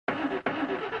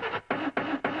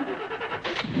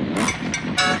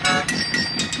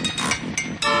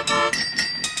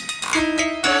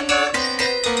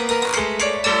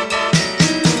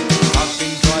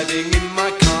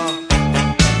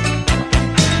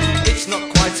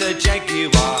you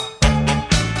are.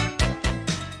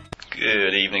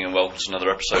 Good evening and welcome to another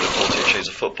episode of 48 Shades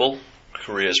of Football,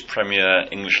 Korea's premier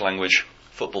English language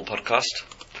football podcast.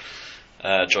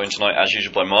 Joined tonight as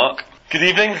usual by Mark. Good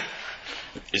evening.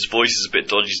 His voice is a bit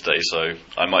dodgy today, so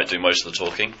I might do most of the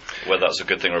talking. Whether that's a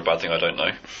good thing or a bad thing, I don't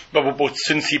know. But we'll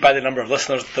soon see by the number of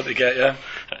listeners that we get, yeah.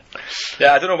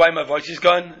 Yeah, I don't know why my voice is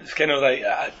gone. It's kind of like,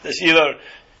 it's either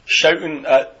shouting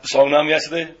at Songnam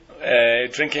yesterday,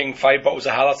 drinking 5 bottles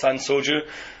of Halasan soju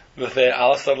with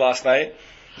Alistair last night,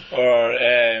 or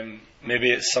maybe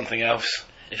it's something else.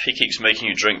 If he keeps making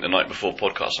you drink the night before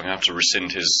podcast, I'm going to have to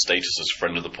rescind his status as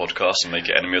friend of the podcast and make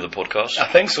it enemy of the podcast. I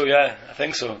think so, yeah. I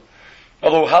think so.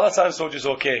 Although Halasan soju is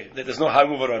okay. There's no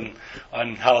hangover on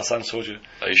Halasan soju.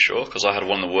 Are you sure? Because I had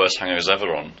one of the worst hangovers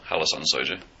ever on Halasan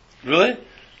soju. Really?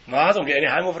 No, I don't get any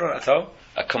hangover on it at all.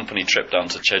 A company trip down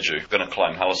to Jeju, going to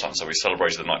climb Halasan, so we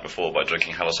celebrated the night before by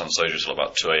drinking Halasan soju till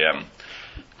about 2 a.m.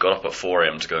 Got up at 4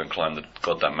 a.m. to go and climb the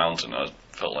goddamn mountain. I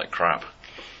felt like crap.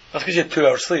 That's because you had 2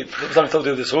 hours sleep. It was nothing to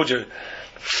do with the soju. Do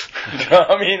you know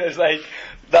what I mean? It's like,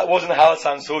 that wasn't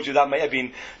Halasan soju, that might have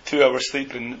been 2 hours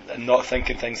sleep and not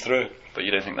thinking things through. But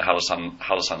you don't think the Halasan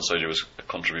soju was a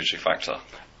contributory factor?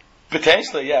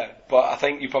 Potentially, yeah, but I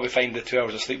think you probably find the 2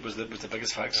 hours of sleep was the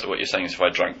biggest factor. So what you're saying is if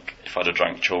I'd have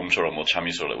drank Chomturam or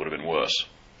Chamisul, it would have been worse?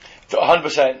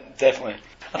 100%, definitely.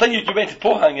 I think you went to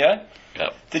Pohang, yeah?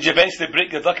 Yeah. Did you eventually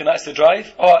break your duck and that's the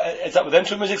drive? Oh, is that what the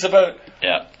intro music's about?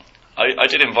 Yeah. I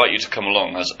did invite you to come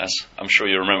along, as I'm sure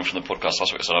you remember from the podcast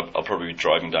last week. I said I'll probably be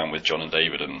driving down with John and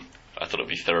David, and I thought it would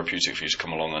be therapeutic for you to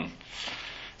come along and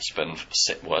spend,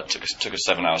 it took us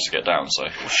 7 hours to get down, so...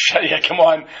 Oh, shit, yeah, come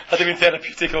on. Had to been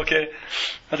therapeutic, okay?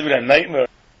 Had to been a nightmare.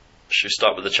 Should we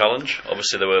start with the challenge?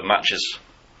 Obviously there were matches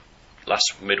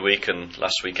last midweek and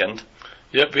last weekend.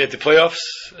 Yep, we had the playoffs.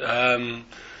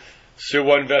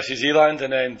 Suwon versus Eland,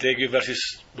 and then Daegu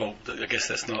versus... Well, I guess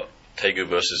that's not... Daegu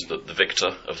versus the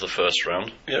victor of the first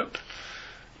round. Yep.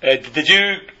 Did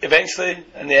you eventually,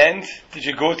 in the end, did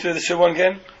you go to the Suwon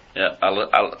game? Yeah,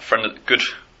 good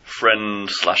friend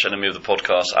 / enemy of the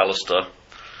podcast, Alistair,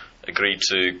 agreed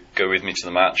to go with me to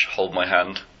the match, hold my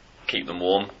hand, keep them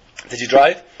warm. Did you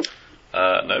drive?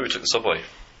 No, we took the subway.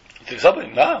 You took the subway?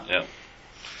 No. Yeah.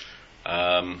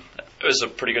 It was a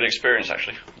pretty good experience,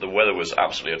 actually. The weather was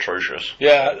absolutely atrocious.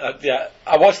 Yeah.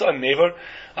 I watched it on Naver.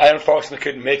 I unfortunately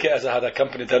couldn't make it as I had a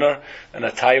company dinner in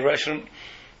a Thai restaurant.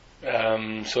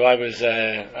 So I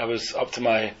was up to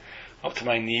my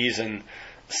knees in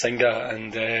Singa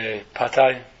and Pad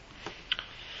Thai.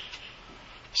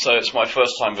 So it's my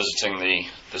first time visiting the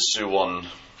Suwon,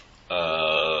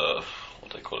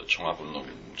 what do they call it?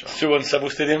 Suwon Civil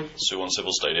Stadium. Suwon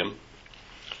Civil Stadium.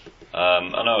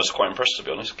 And I was quite impressed, to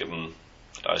be honest, given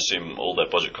I assume all their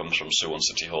budget comes from Suwon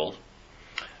City Hall.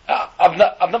 I've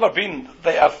never been.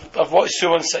 I've watched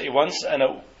Suwon City once, and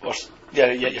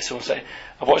Suwon City.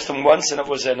 I've watched them once, and it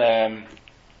was in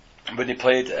when they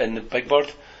played in the Big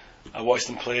Bird. I watched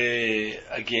them play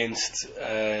against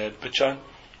Busan.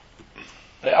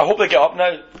 I hope they get up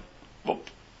now. Well,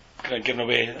 kind of giving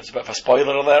away. That's a bit of a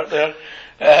spoiler alert there.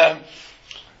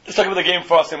 Let's talk about the game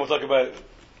first, and we'll talk about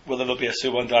whether there'll be a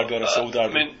Suwon derby or a Seoul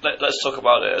derby. I mean, let's talk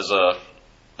about it as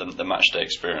the match day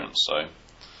experience. So,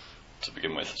 to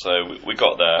begin with, so we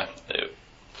got there.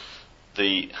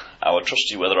 Our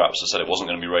trusty weather apps had said it wasn't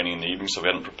going to be raining in the evening, so we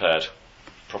hadn't prepared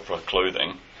proper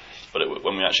clothing. But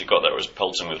when we actually got there, it was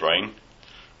pelting with rain.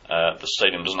 The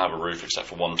stadium doesn't have a roof except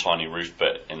for one tiny roof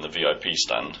bit in the VIP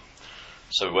stand.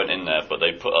 So we went in there, but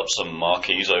they put up some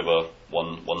marquees over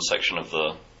one section of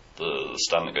the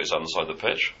stand that goes down the side of the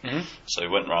pitch. Mm-hmm. So we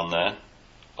went around there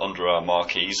under our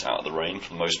marquees out of the rain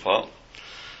for the most part.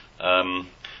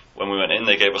 When we went in,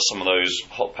 they gave us some of those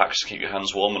hot packs to keep your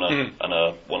hands warm and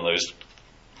one of those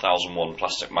 1001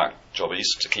 plastic Mac jobbies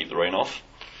to keep the rain off.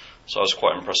 So I was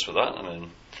quite impressed with that. And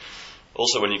then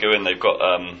also when you go in, they've got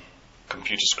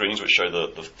computer screens which show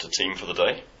the team for the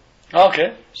day. Oh,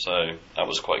 okay. So that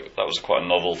was quite a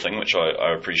novel thing, which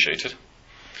I appreciated.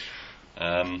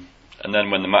 And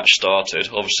then when the match started,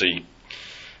 obviously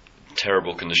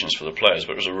terrible conditions for the players,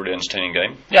 but it was a really entertaining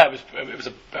game. Yeah, it was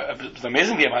an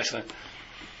amazing game actually.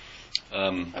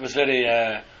 It was very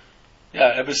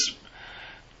it was.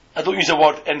 I don't use the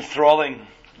word enthralling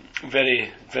very,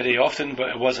 very often, but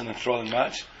it was an enthralling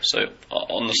match. So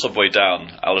on the subway down,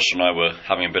 Alistair and I were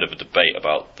having a bit of a debate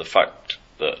about the fact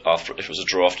that if it was a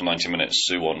draw after 90 minutes,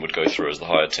 Suwon would go through as the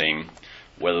higher team,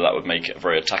 whether that would make it a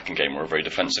very attacking game or a very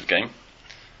defensive game.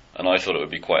 And I thought it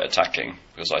would be quite attacking,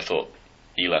 because I thought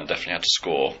Eland definitely had to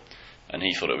score, and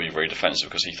he thought it would be very defensive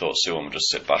because he thought Suwon would just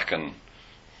sit back and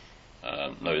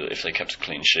know that if they kept a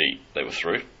clean sheet, they were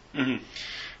through.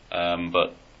 Mm-hmm.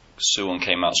 But Suwon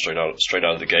came out straight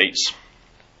out of the gates.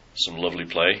 Some lovely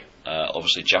play.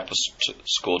 Obviously, Japa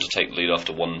scored to take the lead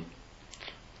after one.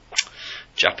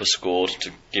 Japa scored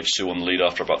to give Suwon the lead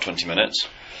after about 20 minutes.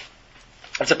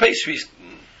 It's a pretty sweet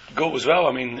goal as well.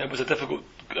 I mean, it was a difficult.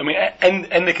 I mean,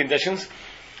 in the conditions,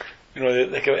 you know,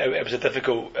 like it was a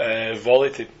difficult volley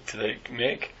to like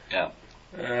make. Yeah.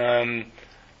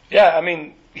 Yeah. I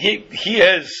mean, he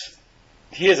is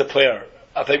a player.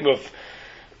 I think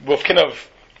we've kind of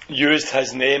used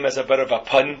his name as a bit of a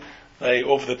pun, like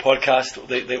over the podcast,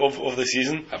 over the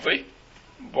season. Have we?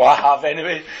 Well, I have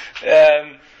anyway.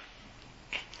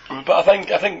 But I think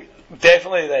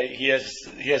definitely that he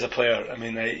is a player. I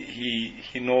mean,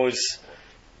 he knows.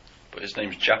 But his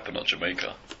name's Japa, not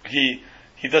Jamaica. He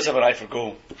does have an eye for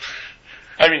goal.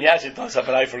 I mean, he actually does have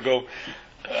an eye for goal.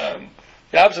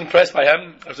 Yeah, I was impressed by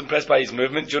him. I was impressed by his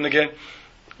movement during the game.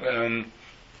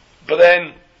 But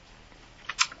then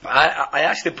I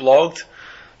actually blogged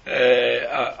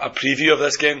a preview of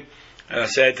this game, and I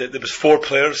said that there was 4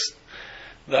 players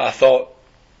that I thought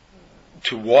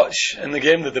to watch in the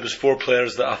game, that there was 4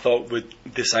 players that I thought would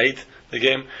decide the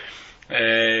game.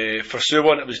 For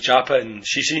Suwon it was Japa and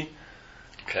Shishi.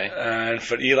 Okay. And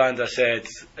for Eland I said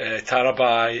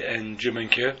Tarabai and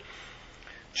Juminkyu.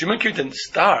 Juminkyu didn't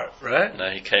start, right? No,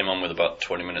 he came on with about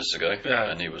 20 minutes ago,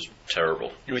 and he was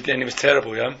terrible. He was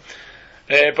terrible, yeah.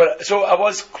 But so I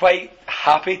was quite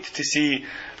happy to see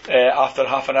after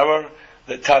half an hour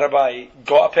that Tarabai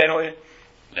got a penalty.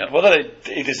 Yep. Whether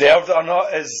he deserved it or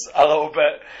not is a little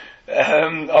bit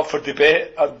up for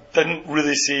debate. I didn't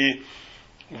really see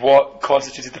what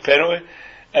constituted the penalty,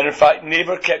 and in fact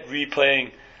Neighbour kept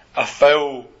replaying a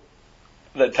foul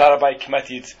that Tarabai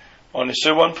committed on the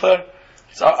Suwon player.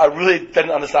 So I really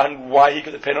didn't understand why he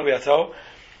got the penalty at all.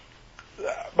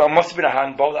 Well, it must have been a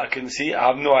handball that I couldn't see. I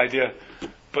have no idea.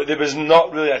 But there was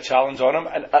not really a challenge on him,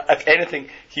 and if anything,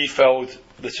 he fouled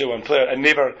the Suwon player. And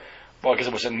Neighbour, well, I guess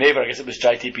it wasn't Neighbour, I guess it was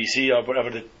JTPC or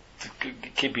whatever the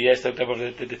KBS, whatever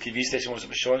the TV station was that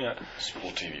was showing it.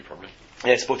 Sport TV, probably.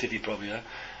 Yeah, Sport TV, probably,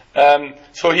 yeah.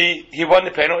 So he won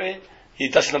the penalty, he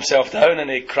dusted himself down and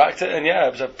he cracked it, and yeah,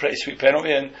 it was a pretty sweet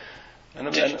penalty. And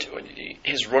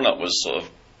his run-up was sort of.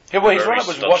 Yeah, well, his run-up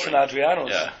was worse than Adriano's.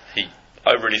 Yeah,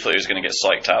 I really thought he was going to get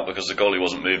psyched out because the goalie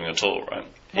wasn't moving at all, right?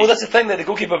 Well, that's the thing, that the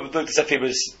goalkeeper looked as if he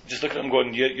was just looking at him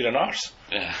going, you're an arse.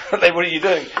 Yeah. Like, what are you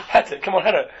doing? Hit it, come on,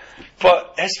 hit it.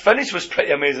 But his finish was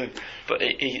pretty amazing. But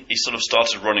he sort of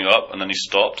started running up, and then he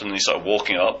stopped, and then he started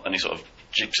walking up, and he sort of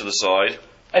jigged to the side.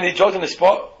 And he jogged on the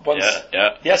spot once.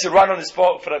 Yeah. Yes, he ran on the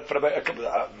spot for about a couple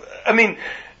of... I mean,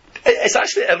 it's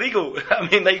actually illegal. I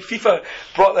mean, like, FIFA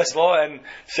brought this law in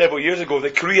several years ago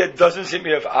that Korea doesn't seem to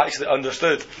have actually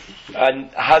understood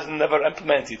and has never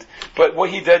implemented. But what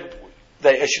he did,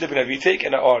 it should have been a retake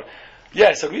in it, or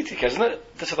it's a retake, isn't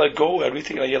it? Disallowed goal, a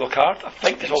retake, and a yellow card. I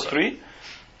think it's all 3.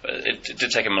 It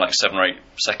did take him like 7 or 8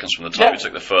 seconds from the time he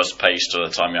took the first pace to the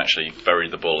time he actually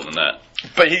buried the ball in the net.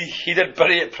 But he did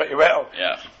bury it pretty well.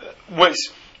 Yeah. Which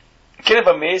kind of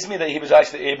amazed me that he was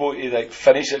actually able to like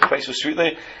finish it quite so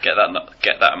sweetly. Get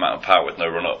that amount of power with no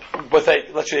run up. With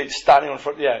like literally standing on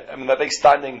front. Yeah, I mean that like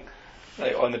standing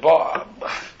like on the ball.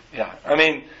 Yeah, I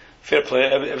mean fair play.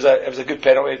 It was a good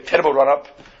penalty. Terrible run up,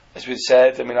 as we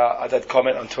said. I mean I did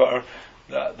comment on Twitter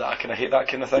that I kind of hate that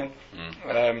kind of thing.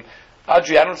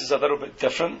 Adriano's is a little bit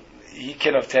different. He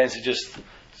kind of tends to just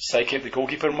psych out the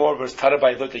goalkeeper more, whereas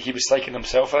Tarabai looked like he was psyching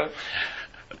himself out.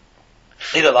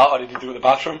 Either that or he did go to the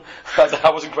bathroom.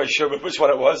 I wasn't quite sure which one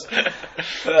it was.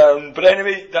 But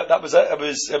anyway, that was it.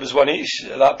 It was one each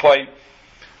at that point.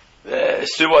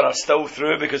 Suwon are still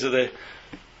through because of the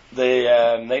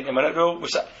 90-minute rule,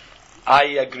 which I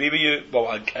agree with you. Well,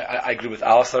 I agree with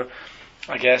Alistair.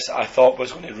 I guess I thought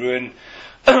was going to ruin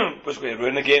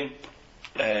the game.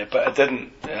 But it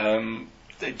didn't.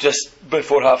 Just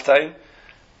before half time,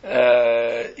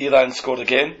 Elan scored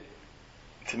again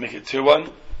to make it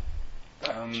 2-1.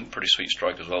 Pretty sweet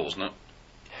strike as well, wasn't it?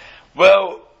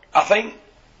 Well, I think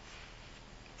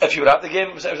if you were at the game,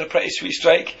 it was a pretty sweet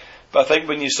strike. But I think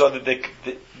when you saw the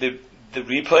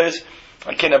replays,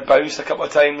 I kind of bounced a couple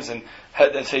of times and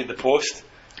hit inside the post.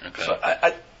 Okay. So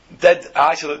I did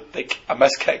actually look like a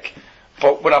miss kick.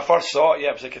 But when I first saw it,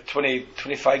 it was like a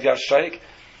 25 yard strike.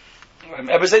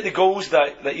 It was like the goals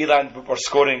that Elan were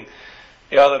scoring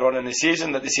earlier on in the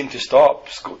season that they seemed to stop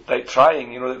like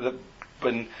trying. You know,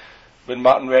 when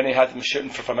Martin Rennie had them shooting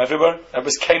from everywhere, it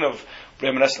was kind of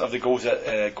reminiscent of the goals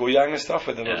at Goyang and stuff,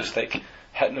 where they were just like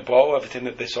hitting the ball every time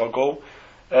that they saw a goal.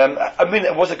 I mean,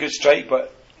 it was a good strike,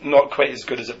 but not quite as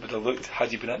good as it would have looked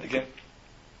had you been at the game.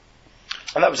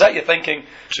 And that was it. You're thinking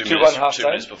 2-1 half time. 2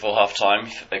 minutes before half time,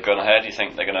 they've gone ahead. You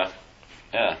think they're gonna,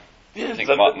 I think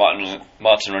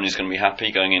Martin Rooney's going to be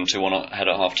happy going in 2-1 ahead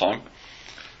at half time.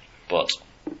 But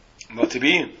not to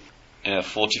be. Yeah,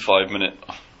 45 minute.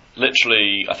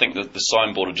 Literally, I think the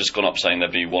signboard had just gone up saying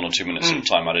there'd be 1 or 2 minutes of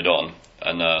time added on,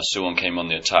 and Suwon came on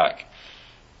the attack,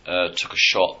 took a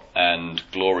shot, and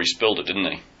Glory spilled it,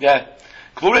 didn't he? Yeah,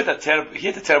 Glory had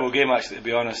a terrible game, actually, to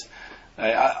be honest.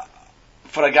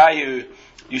 For a guy who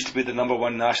used to be the number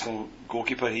one national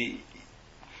goalkeeper, he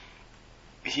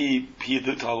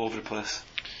looked all over the place.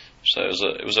 So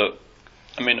it was a.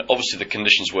 I mean, obviously the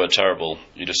conditions were terrible.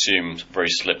 You'd assumed very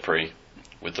slippery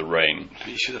with the rain. But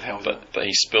he should have held it. But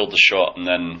he spilled the shot, and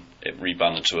then it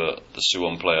rebounded to the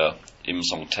Suwon player, Im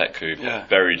Song Taek, who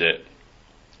buried it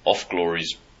off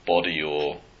Glory's body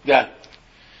or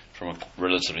from a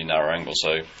relatively narrow angle.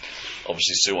 So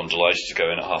obviously Suwon delighted to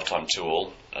go in at half-time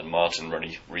 2-2, and Martin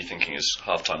really rethinking his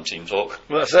half-time team talk.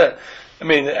 Well, that's it. I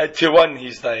mean, at 2-1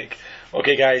 he's like,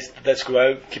 okay guys, let's go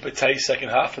out, keep it tight second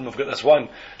half, and we've got this one.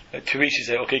 At 2 weeks he's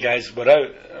like, okay guys, we're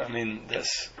out. I mean,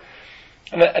 this...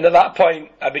 And at that point,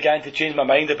 I began to change my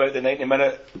mind about the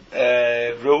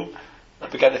 90-minute rule. I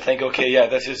began to think, okay, yeah,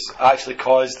 this has actually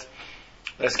caused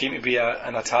this game to be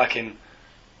an attacking,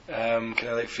 kind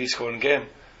of like free-scoring game.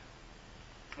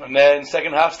 And then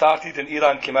second half started, and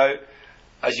Iran came out,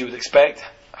 as you would expect,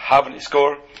 having to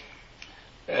score.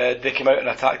 They came out and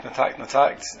attacked.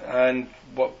 And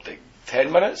what, like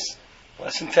 10 minutes?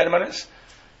 Less than 10 minutes?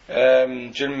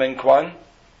 Jun Min Kwan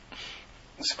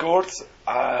scored.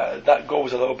 That goal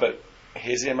was a little bit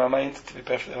hazy in my mind, to be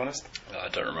perfectly honest. I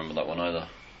don't remember that one either.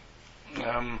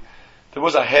 There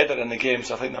was a header in the game,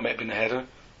 so I think that might have been the header.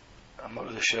 I'm not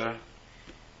really sure.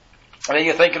 And then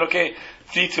you're thinking, okay,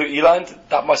 3-2 Eland,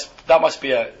 that must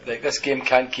be like this game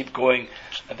can't keep going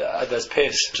at this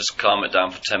pace. Just calm it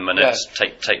down for 10 minutes,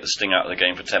 take the sting out of the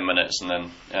game for 10 minutes, and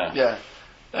then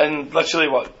and literally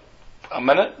what, a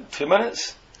minute, 2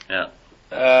 minutes?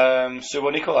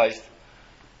 Suwon equalised.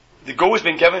 The goal has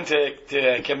been given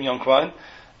to Kim Yong Kwan.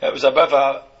 It was a bit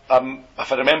of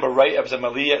if I remember right, it was a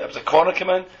melee. It was a corner come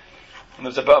in, and there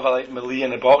was a bit of a melee in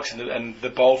the box, and the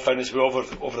ball found its way over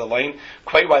the line.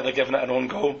 Quite why they're giving it an own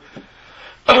goal.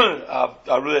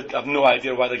 I really have no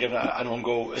idea why they're giving it an own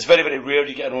goal. It's very, very rare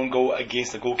you get an own goal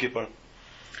against a goalkeeper.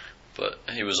 But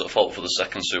he was at fault for the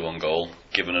second Suwon goal,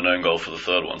 given an own goal for the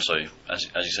third one. So as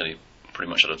you said, he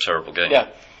pretty much had a terrible game. Yeah,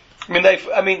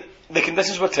 I mean the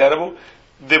conditions were terrible.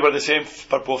 They were the same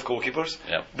for both goalkeepers.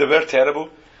 Yeah. They were terrible.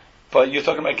 But you're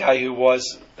talking about a guy who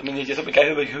was... I mean, you're talking about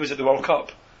a guy who was at the World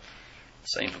Cup.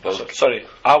 Same for both. Sorry,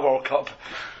 our World Cup.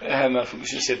 I think we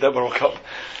should have said the World Cup,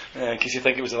 in case you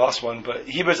think it was the last one. But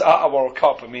he was at a World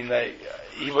Cup. I mean,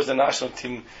 he was the national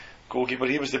team goalkeeper.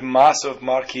 He was the massive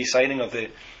marquee signing of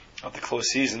the close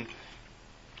season.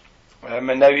 And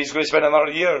now he's going to spend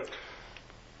another year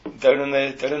down in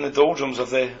the doldrums of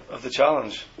the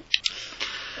challenge.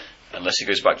 Unless he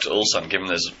goes back to Ulsan, given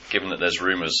that there's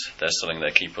rumours they're selling their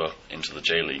keeper into the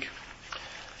J-League.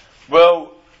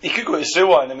 Well, he could go to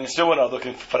Suwon. I mean, Suwon are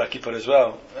looking for a keeper as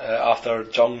well. After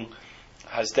Jung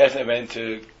has definitely went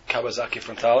to Kawasaki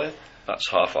Frontale. That's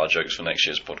half our jokes for next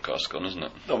year's podcast gone, isn't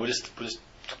it? No, we'll just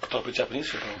talk about Japanese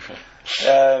football.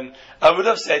 I would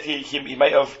have said he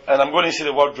might have, and I'm going to say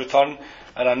the word return,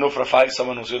 and I know for a fact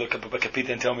someone will look up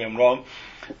Wikipedia and tell me I'm wrong,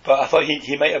 but I thought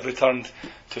he might have returned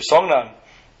to Songnam.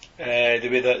 The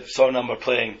way that Songnam were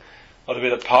playing, or the way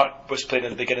that Park was playing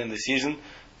at the beginning of the season.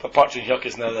 But Park Jun-hyuk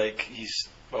is now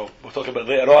we'll talk about it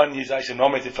later on, he's actually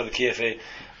nominated for the KFA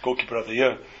Goalkeeper of the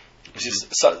Year, which is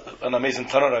such an amazing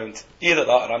turnaround. Either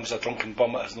that or I'm just a drunken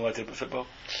bum that has no idea about football.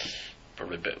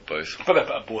 Probably a bit of both. Probably a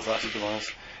bit of both, actually, to be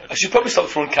honest. I should probably start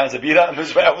throwing cans of beer at him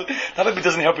as well. That maybe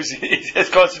doesn't help his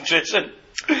concentration.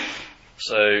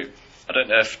 So, I don't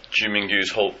know if Ju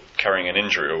Min-gyu's carrying an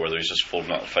injury or whether he's just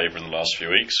fallen out of favour in the last few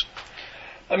weeks.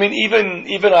 I mean,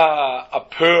 even a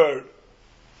poor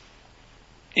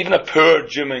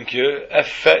Ju Min-gyu, if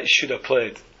fit, should have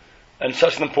played in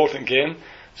such an important game.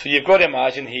 So you've got to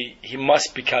imagine he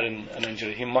must be carrying an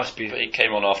injury. He must be. But he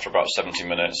came on after about 70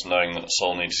 minutes, knowing that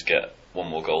Seoul needed to get one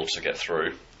more goal to get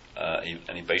through, and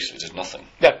he basically did nothing.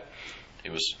 Yeah. He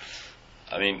was.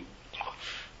 I mean,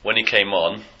 when he came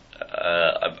on.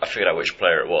 I figured out which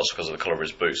player it was because of the colour of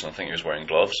his boots, and I think he was wearing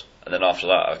gloves. And then after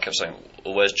that, I kept saying,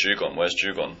 "Well, where's Ju gone? Where's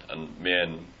Ju gone?" And me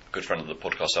and a good friend of the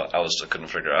podcast, Alistair, couldn't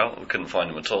figure it out. We couldn't find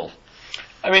him at all.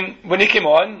 I mean, when he came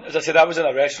on, as I said, I was in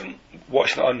a restaurant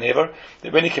watching it on Naver.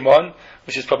 When he came on,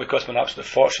 which has probably cost me an absolute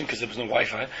fortune because there was no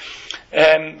Wi-Fi.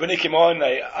 When he came on,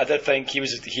 I did think he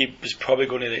was probably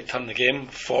going to turn the game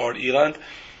for Eland.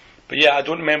 But yeah, I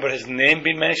don't remember his name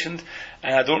being mentioned,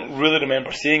 and I don't really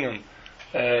remember seeing him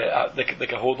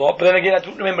like a whole lot. But then again, I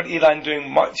don't remember Elan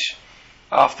doing much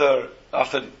after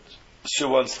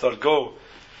Suwon's third goal.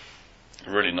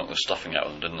 Really knocked the stuffing out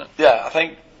of them, didn't it? Yeah, I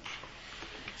think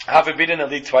having been in the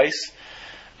league twice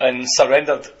and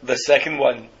surrendered the second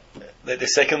one, the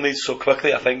second lead so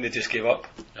quickly, I think they just gave up.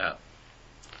 Yeah.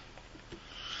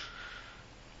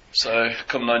 So,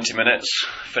 come 90 minutes,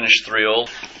 finished 3-3.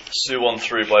 Suwon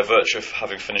through by virtue of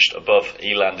having finished above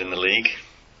Eland in the league,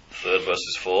 third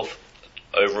versus fourth.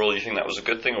 Overall, you think that was a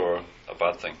good thing or a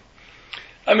bad thing?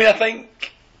 I mean, I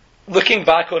think, looking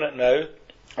back on it now,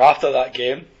 after that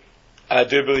game, I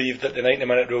do believe that the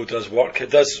 90-minute rule does work. It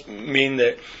does mean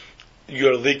that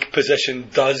your league position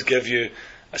does give you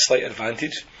a slight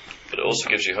advantage. But it also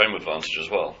gives you home advantage as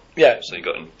well. Yeah. So you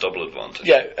got a double advantage.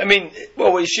 Yeah, I mean,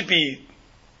 well, it should be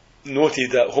noted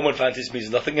that home advantage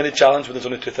means nothing in a challenge when there's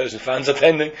only 2,000 fans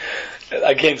attending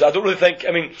at games. I don't really think,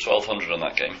 1,200 on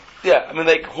that game. Yeah, I mean,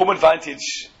 like, home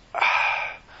advantage,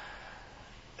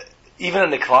 even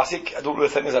in the Classic, I don't really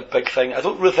think there's a big thing. I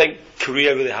don't really think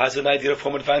Korea really has an idea of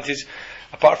home advantage,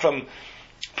 apart from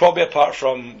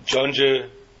Jeonju,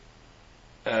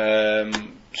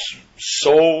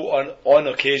 Seoul on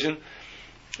occasion,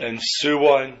 and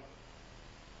Suwon.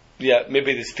 Yeah,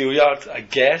 maybe the Steelyard, I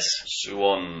guess.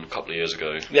 Suwon a couple of years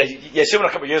ago. Yeah, Suwon a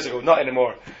couple of years ago, not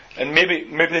anymore. And maybe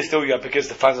the Steelyard because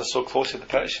the fans are so close to the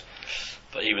pitch.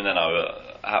 But even then,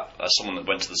 as someone that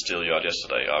went to the Steelyard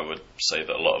yesterday, I would say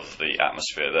that a lot of the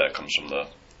atmosphere there comes from the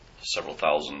several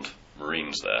thousand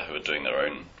Marines there who are doing their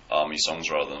own army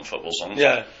songs rather than football songs.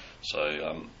 Yeah. So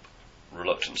I'm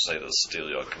reluctant to say that the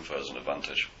Steelyard confers an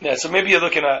advantage. Yeah, so maybe you're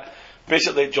looking at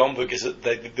basically Jeonbuk is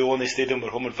the only stadium where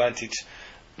home advantage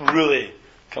really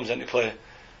comes into play.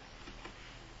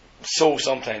 So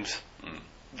sometimes,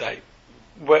 like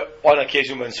on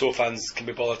occasion when Seoul fans can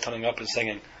be bothered turning up and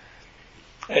singing.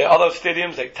 Other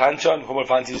stadiums like Tancheon, home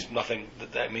advantage, nothing.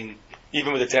 I mean,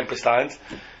 even with the temporary stand,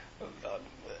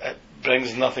 it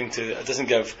brings nothing to. It doesn't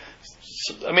give.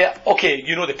 I mean, okay,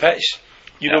 you know the pitch,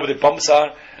 you know where the bumps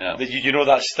are, you know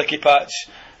that sticky patch,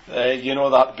 you know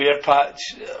that bare patch.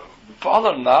 But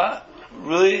other than that,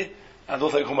 really, I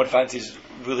don't think home advantage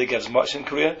really gives much in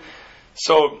Korea.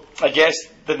 So I guess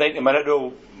the 90-minute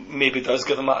rule maybe does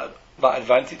give them that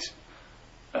advantage.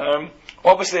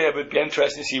 Obviously, it would be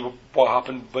interesting to see what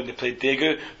happened when they played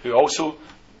Daegu, who also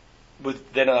would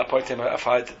then at that point in time have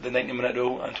had the 90-minute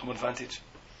rule and home advantage.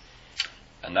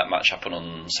 And that match happened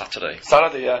on Saturday?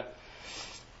 Saturday, yeah.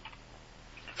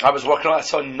 I was working on it. I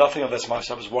saw nothing of this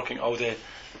match. I was working all day.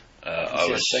 I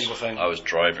see a single thing. I was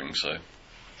driving, so.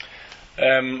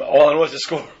 All I know is the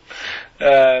score.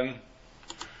 I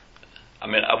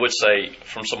mean, I would say,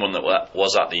 from someone that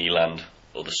was at the Eland,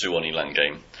 or the Suwon Eland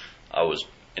game, I was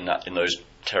in those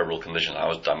terrible conditions. I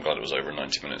was damn glad it was over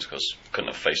 90 minutes because I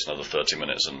couldn't have faced another 30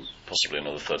 minutes and possibly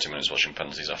another 30 minutes watching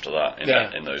penalties after that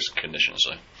in those conditions.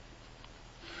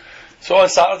 So on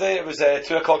Saturday it was a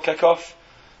 2 o'clock kickoff.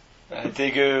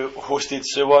 Daegu hosted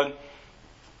Suwon.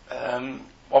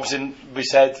 Obviously, we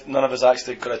said none of us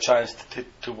actually got a chance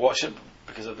to watch it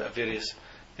because of various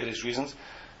reasons.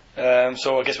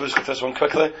 So I guess we'll just go through this one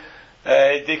quickly.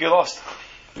 Daegu lost.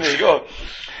 There you go.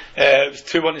 It was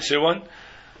 2-1 to Suwon.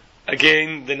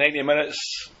 Again, the 90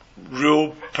 minutes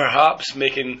rule perhaps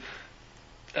making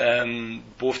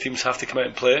both teams have to come out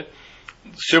and play.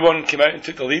 Suwon came out and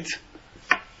took the lead.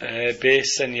 Bae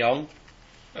Sin Young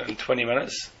in 20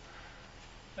 minutes.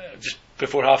 Just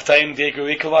before half time, Daegu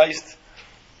equalised.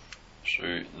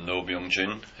 Through No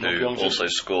Byung-jun, who also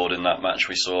scored in that match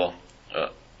we saw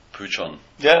at Pucheon.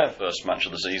 Yeah. First match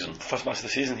of the season. First match of the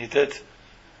season, he did.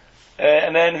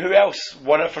 And then who else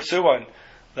won it for Suwon?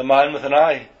 The man with an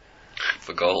eye.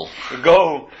 For goal.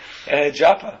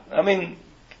 Japa. I mean,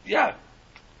 yeah,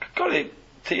 got to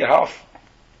take your hat off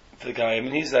to the guy. I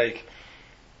mean, he's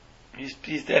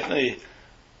definitely.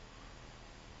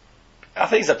 I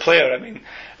think he's a player. I mean,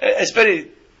 it's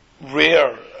very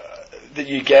rare that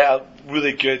you get a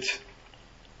really good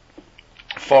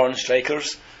foreign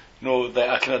strikers. You know, that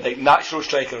are kind of like natural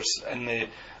strikers in the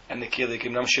KLeague. I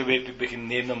mean, I'm sure we can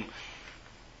name them.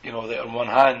 You know, on one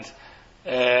hand.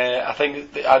 I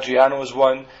think Adriano was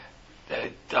one.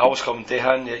 I always call him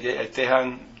Dehan.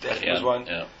 Dehan definitely was one.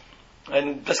 Yeah.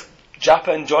 And this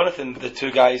Japa and Jonathan, the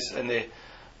two guys in the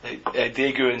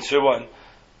Daegu and Suwon.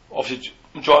 Obviously,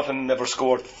 Jonathan never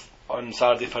scored on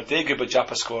Saturday for Daegu, but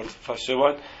Japa scored for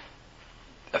Suwon.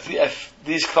 If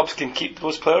these clubs can keep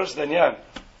those players, then yeah,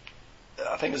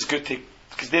 I think it's good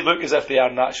because they look as if they are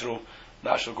natural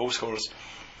goal scorers.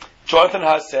 Jonathan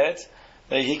has said.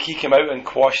 He came out and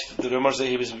quashed the rumours that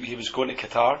he was going to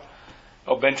Qatar.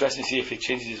 It'll be interesting to see if he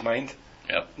changes his mind.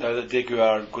 Yep. Now that Daegu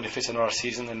are going to face another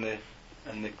season in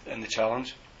the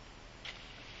challenge.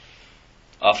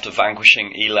 After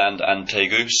vanquishing Eland and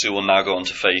Daegu, Suwon now go on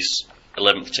to face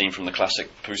 11th team from the Classic,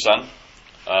 Busan.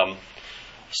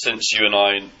 Since you and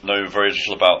I know very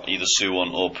little about either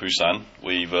Suwon or Busan,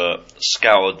 we've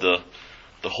scoured the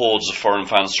hordes of foreign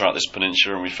fans throughout this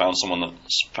peninsula, and we found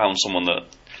someone that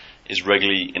is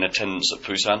regularly in attendance at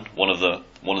Busan. One of the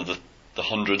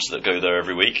hundreds that go there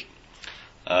every week.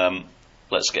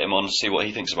 Let's get him on and see what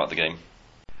he thinks about the game.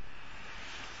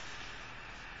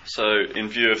 So, in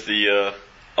view of the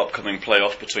upcoming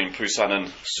playoff between Busan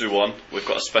and Suwon, we've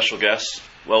got a special guest.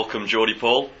 Welcome, Geordie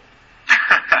Paul.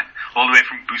 All the way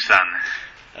from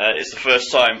Busan. It's the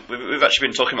first time we've actually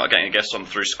been talking about getting a guest on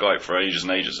through Skype for ages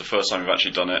and ages. The first time we've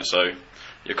actually done it, so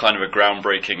you're kind of a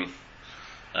groundbreaking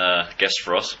guest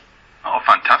for us. Oh,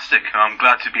 fantastic! I'm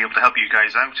glad to be able to help you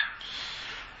guys out.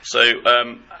 So,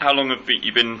 how long have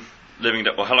you been living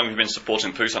there, or how long have you been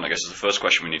supporting Busan? I guess is the first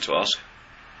question we need to ask.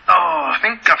 Oh, I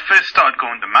think I first started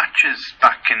going to matches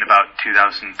back in about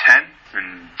 2010,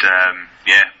 and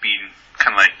been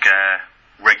kind of like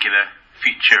a regular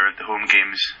feature at the home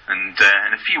games and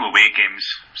a few away games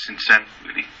since then,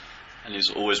 really. And he's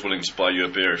always willing to buy you a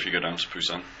beer if you go down to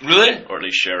Busan. Really? Or at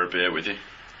least share a beer with you.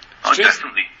 Oh,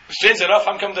 definitely. Strange enough,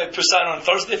 I'm coming to Busan on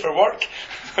Thursday for work.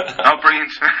 Oh,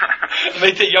 brilliant. I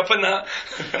might take you up on that.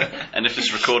 And if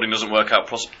this recording doesn't work out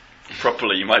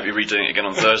properly, you might be redoing it again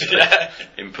on Thursday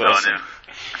in person. Oh, no.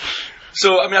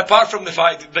 So, I mean, apart from the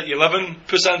fact that you live in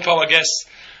Busan, Paul, I guess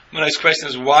my next question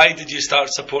is, why did you start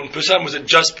supporting Busan? Was it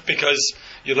just because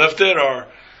you lived there, or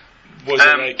was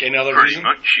it like any other reason?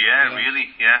 Pretty much, yeah, really,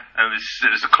 yeah. It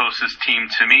was the closest team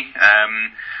to me,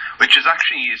 which is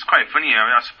quite funny. I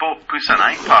mean, I support Busan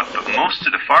Ipark, but most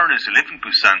of the foreigners who live in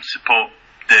Busan support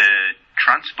the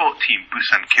transport team,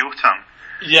 Busan Kyotan.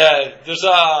 Yeah, there's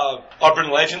a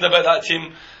urban legend about that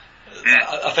team.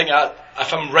 Yeah. I think,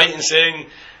 if I'm right in saying,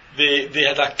 they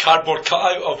had a cardboard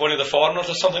cutout of one of the foreigners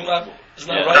or something like that. Isn't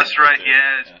that right? That's right,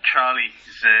 yeah. Charlie.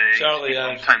 He's a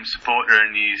long-time supporter,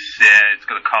 and he's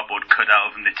got a cardboard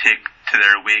cutout of him to take to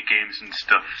their away games and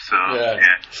stuff. So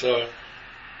yeah.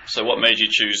 So what made you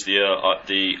choose the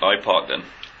iPark then?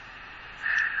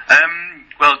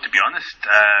 Well, to be honest,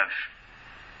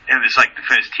 it was like the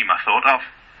first team I thought of.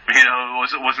 You know,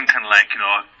 it wasn't kind of like,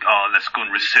 let's go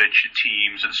and research the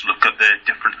teams, let's look at the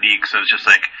different leagues. I was just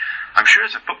like, I'm sure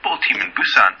there's a football team in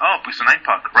Busan. Oh, Busan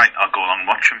Ipark. Right, I'll go along and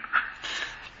watch them.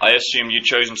 I assume you'd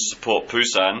chosen to support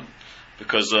Busan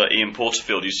because Ian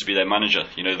Porterfield used to be their manager,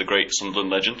 the great Sunderland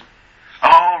legend.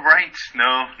 Oh, right. No.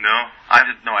 I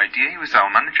had no idea he was our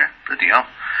manager. Bloody hell.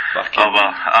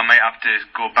 I might have to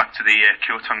go back to the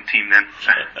Kyoton team then.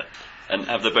 And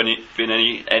have there been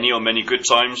any or many good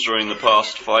times during the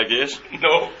past 5 years?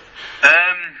 No.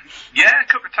 Yeah, a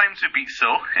couple of times we beat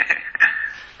Seoul.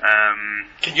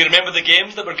 Can you remember the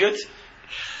games that were good?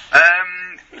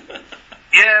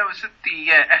 Yeah, it was at the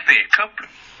FA Cup.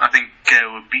 I think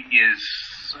we beat you.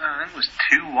 I think it was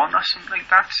 2-1 or something like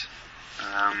that.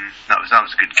 That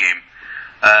was a good game.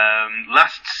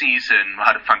 Last season we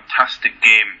had a fantastic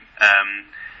game.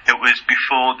 It was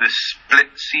before the split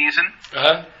season.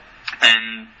 Uh-huh.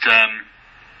 And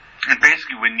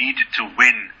basically we needed to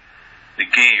win the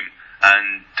game,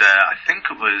 and I think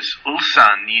it was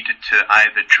Ulsan needed to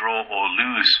either draw or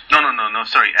lose. No,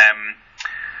 sorry.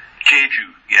 Jeju,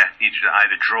 needed to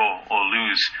either draw or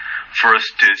lose for us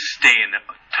to stay in the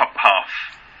top half.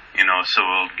 In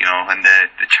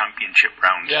the championship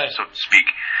round, so to speak.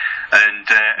 And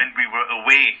we were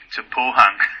away to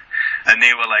Pohang. And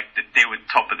they were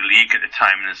top of the league at the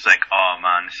time, and it's like, oh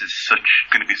man, this is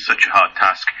going to be such a hard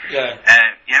task. Yeah.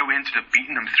 We ended up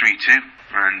beating them 3-2,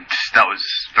 and that was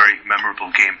a very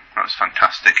memorable game. That was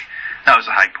fantastic. That was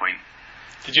a high point.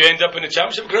 Did you end up in the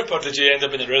championship group, or did you end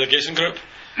up in the relegation group?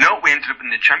 No, we ended up in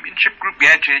the championship group.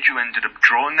 Yeah, Jeju ended up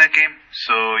drawing their game,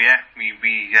 so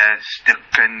we stuck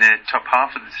in the top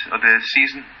half of the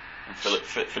season. And Philip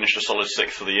finished a solid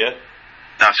 6th for the year.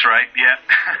 That's right.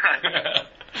 Yeah.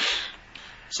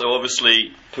 So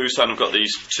obviously, Busan have got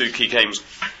these 2 key games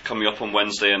coming up on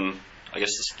Wednesday, and I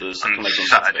guess the second leg on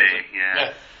Saturday.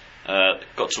 Yeah.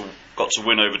 Got to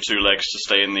win over 2 legs to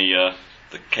stay in the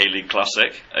KLeague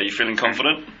Classic. Are you feeling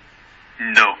confident?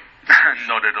 No,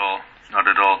 not at all. Not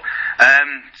at all.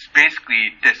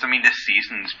 Basically, this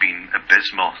season's been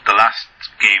abysmal. The last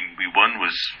game we won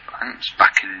was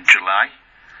back in July.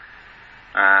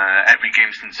 Every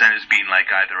game since then has been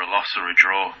like either a loss or a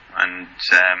draw, and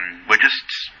we're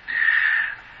just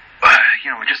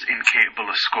incapable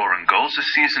of scoring goals this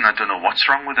season. I don't know what's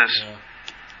wrong with us. Yeah.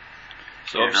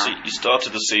 So obviously you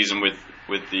started the season with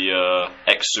with the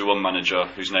ex-Suwon manager,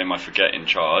 whose name I forget, in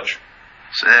charge.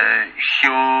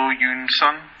 Hyo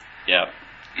Yoon-sun? Yeah.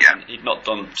 Yeah. And he'd not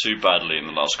done too badly in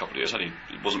the last couple of years.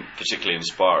 It wasn't particularly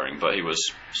inspiring, but he was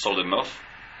solid enough.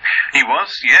 He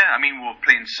was, yeah. I mean, we were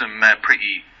playing some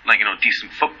pretty,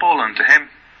 decent football under him.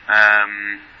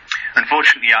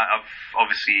 Unfortunately, I've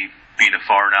obviously been a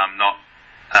foreigner. I'm not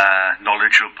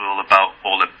knowledgeable about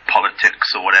all the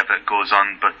politics or whatever that goes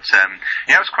on. But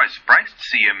I was quite surprised to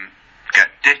see him get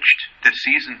ditched this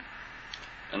season.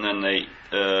 And then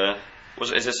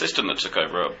was it his assistant that took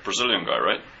over, a Brazilian guy,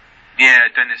 right? Yeah,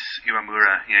 Dennis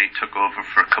Iwamura. Yeah, he took over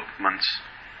for a couple of months.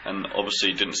 And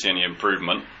obviously didn't see any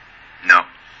improvement. No.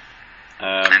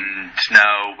 And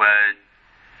now,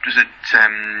 was it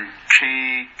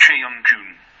Chae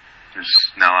Young-jun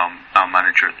is now our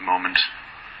manager at the moment.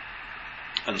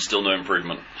 And still no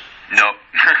improvement. No.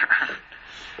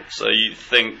 So you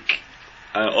think,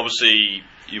 obviously,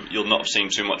 you'll not have seen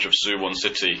too much of Suwon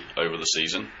City over the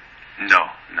season.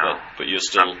 No. But you're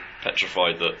still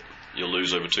petrified that you'll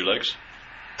lose over 2 legs?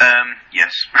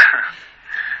 Yes.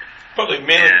 Probably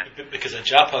mainly because of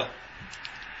Japa.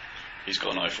 He's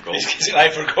got an eye for goal. He's got an eye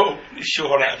for goal. He's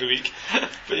showing it every week.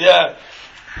 But yeah,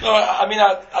 no, I mean,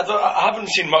 I haven't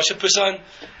seen much of Busan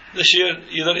this year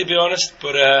either, to be honest.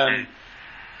 But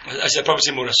I've probably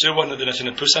seen more of Suwon than I've seen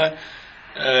of Busan.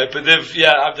 But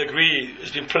I'd agree.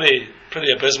 It's been pretty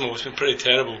abysmal. It's been pretty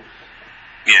terrible.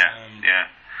 Yeah.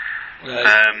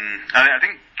 I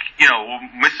think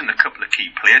we're missing a couple of key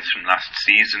players from last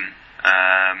season.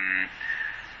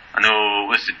 I know,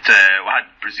 we had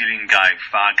Brazilian guy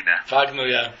Fagner,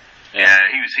 yeah. Yeah,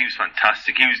 he was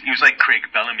fantastic. He was like Craig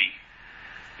Bellamy.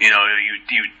 He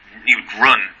would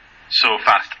run so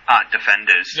fast at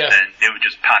defenders, and they would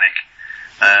just panic.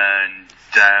 And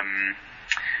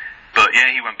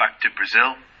he went back to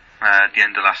Brazil at the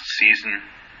end of last season.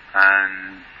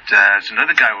 And there's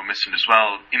another guy we're missing as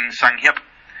well, Im Sang-hyuk.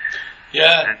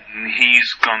 Yeah. And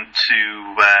he's gone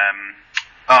to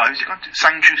who's he gone to?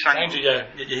 Sangju, yeah.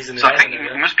 He's in the So I think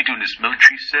he must be doing his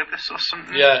military service or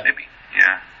something. Yeah. Maybe.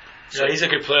 Yeah. So he's a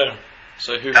good player.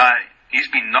 So he's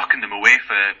been knocking them away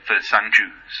for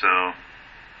Sangju.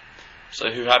 So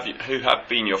who have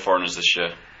been your foreigners this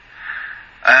year?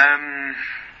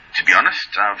 To be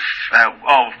honest,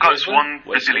 we've got this one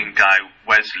Brazilian guy,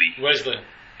 Wesley.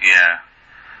 Yeah.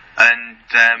 And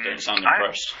don't sound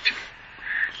impressed.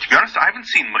 To be honest, I haven't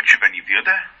seen much of any of the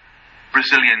other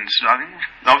Brazilians. I think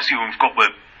obviously we've got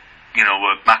a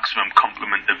maximum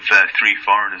complement of 3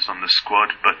 foreigners on the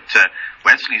squad, but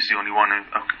Wesley's the only one who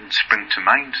can spring to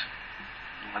mind.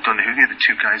 I don't know who the other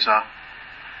 2 guys are.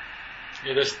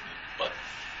 Yeah,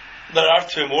 there are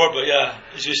 2 more, but yeah,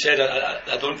 as you said,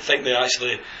 I don't think they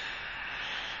actually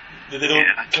they don't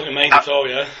come to mind at all.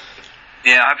 Yeah.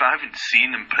 Yeah, I haven't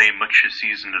seen them play much this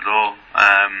season at all.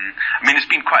 I mean, there's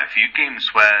been quite a few games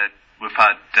where we've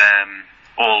had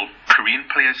all Korean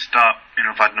players start.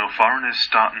 We've had no foreigners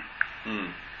starting.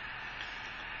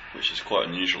 Which is quite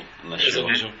unusual,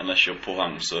 unless you're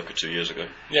Pohang circa 2 years ago.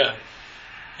 Yeah,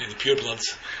 the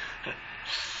purebloods.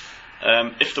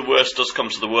 If the worst does come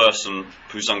to the worst and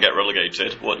Busan get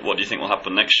relegated, what do you think will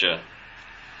happen next year?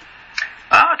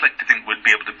 I'd like to think we'd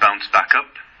be able to bounce back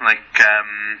up,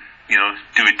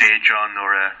 do a Daejeon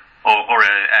or a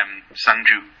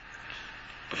Sangju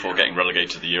before getting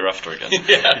relegated the year after again.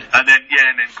 Yeah, and then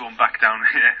going back down.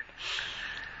 Yeah.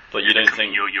 But you don't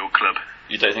think yo club?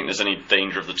 You don't think there's any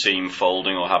danger of the team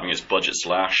folding or having its budget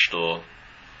slashed, or?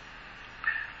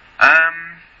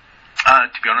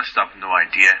 To be honest, I have no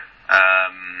idea.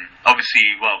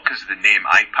 Obviously, because of the name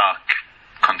iPark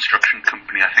Construction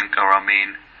Company, I think are our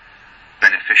main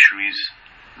beneficiaries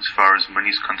as far as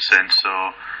money's concerned. So,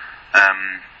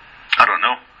 I don't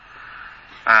know.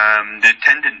 The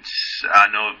attendance, I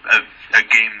know, of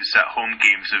games at home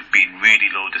games have been really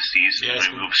low this season. Yes,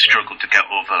 we've struggled to get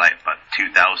over about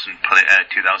 2,000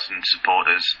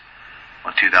 supporters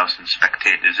or 2,000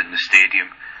 spectators in the stadium.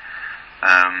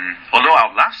 Although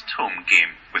our last home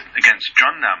game against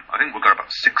Jeonnam, I think we got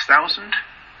about 6,000, and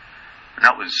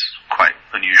that was quite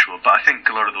unusual. But I think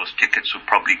a lot of those tickets were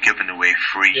probably given away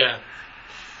free. Yeah.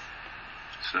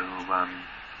 So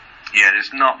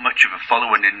there's not much of a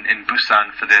following in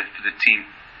Busan for the team.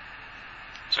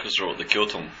 It's because they're all at the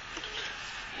Kyoto.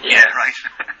 Yeah, right.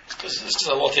 It's because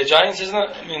of Lotte Giants, isn't it?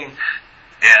 I mean.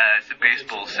 Yeah, it's a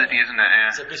baseball city, isn't it? Yeah.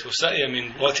 It's a baseball city. I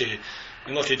mean,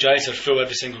 Lotte Giants are full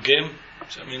every single game.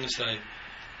 So I mean, so I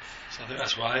think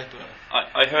that's why. But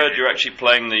I heard you're actually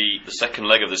playing the second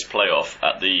leg of this playoff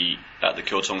at the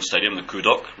Kyoto Stadium, the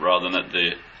Kudok, rather than at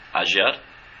the Asiad.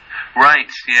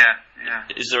 Right. Yeah.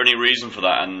 Is there any reason for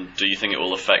that, and do you think it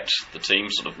will affect the team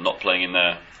sort of not playing in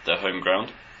their home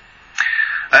ground?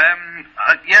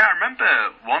 Yeah, I remember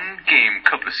one game a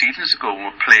couple of seasons ago when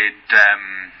we played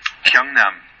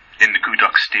Gyeongnam in the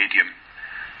Gudok Stadium,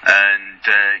 and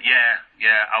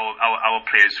our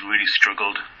players really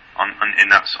struggled on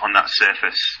that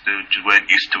surface. They just weren't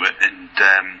used to it, and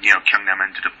Gyeongnam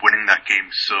ended up winning that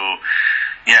game. So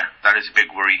yeah, that is a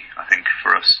big worry, I think,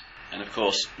 for us. And of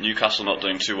course, Newcastle not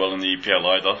doing too well in the EPL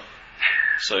either.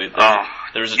 So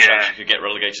there is a chance you could get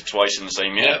relegated twice in the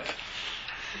same year. Yep.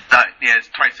 It's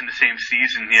twice in the same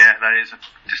season. Yeah, that is a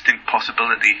distinct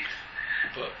possibility.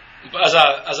 But as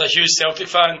a huge Celtic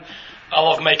fan, I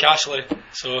love Mike Ashley.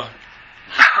 So.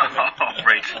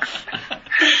 Right.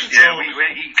 Yeah,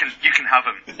 you can have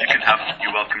him. You can have him.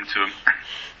 You're welcome to him.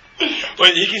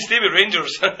 Well, he can stay with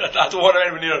Rangers. I don't want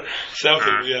anyone near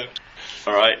Celtic. Yeah.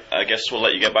 All right. I guess we'll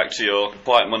let you get back to your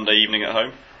quiet Monday evening at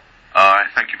home.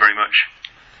 Thank you very much.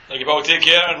 Thank you, Paul. Take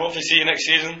care, and hopefully see you next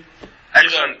season.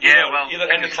 Excellent.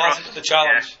 Either in the Classic or the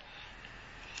Challenge.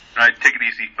 Yeah. Right. Take it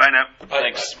easy. Bye now.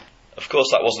 Thanks. Of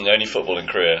course, that wasn't the only footballing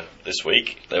career this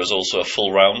week. There was also a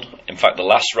full round. In fact, the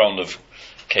last round of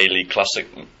KLeague Classic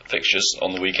fixtures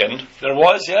on the weekend. There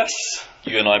was, yes.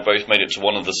 You and I both made it to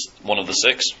one of the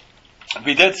six.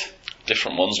 We did.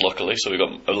 Different ones, luckily, so we've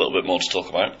got a little bit more to talk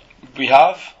about. We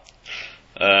have.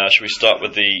 Should we start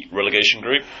with the relegation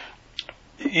group?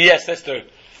 Yes, let's do.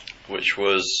 Which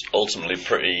was ultimately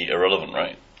pretty irrelevant,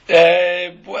 right?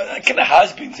 Well, it kind of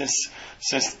has been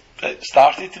since it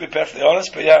started, to be perfectly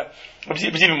honest. But yeah,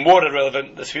 it was even more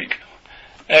irrelevant this week.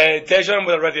 Daejeon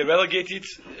were already relegated.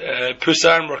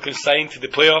 Busan were consigned to the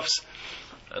playoffs.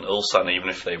 And Ulsan, even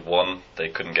if they won, they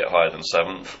couldn't get higher than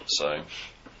 7th. So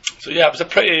yeah, it was a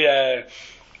pretty,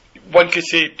 one could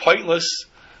say pointless,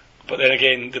 but then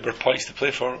again, there were points to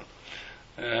play for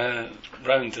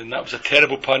round, and that was a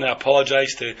terrible pun. I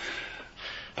apologise to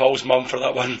Paul's mum for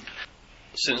that one.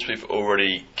 Since we've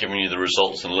already given you the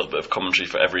results and a little bit of commentary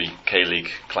for every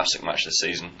K-League Classic match this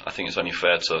season, I think it's only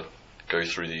fair to go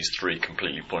through these 3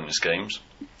 completely pointless games.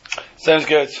 Sounds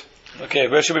good. Okay,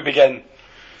 where should we begin?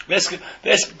 Let's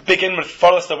begin with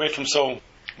furthest away from Seoul,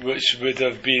 which would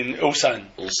have been Ulsan.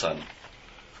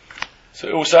 So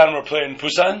Ulsan were playing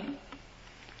Busan.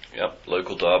 Yep,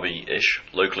 local derby-ish,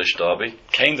 localish derby.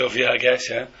 Kind of, yeah, I guess,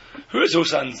 yeah. Who is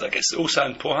Ulsan's? I guess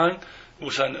Ulsan Pohang?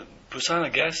 Busan, I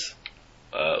guess.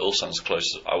 Ulsan's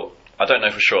closest. I don't know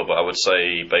for sure, but I would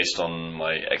say, based on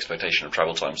my expectation of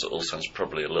travel times, that Ulsan's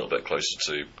probably a little bit closer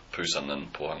to Busan than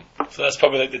Pohang. So that's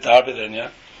probably like the derby then, yeah?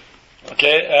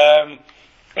 Okay,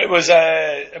 it was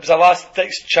a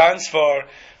last-ditch chance for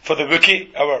the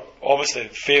Wookiee, our obviously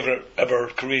favourite ever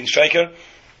Korean striker,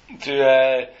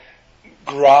 to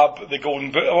grab the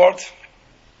Golden Boot award.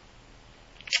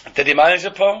 Did he manage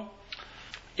it, Paul?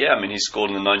 Yeah, I mean, he scored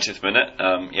in the 90th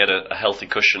minute. He had a healthy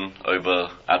cushion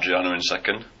over Adriano in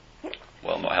second.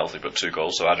 Well, not healthy, but 2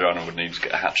 goals, so Adriano would need to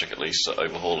get a hat-trick at least to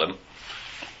overhaul him.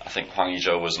 I think Hwang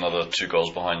Hee-jo was another 2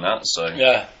 goals behind that, so...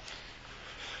 Yeah.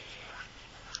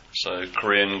 So,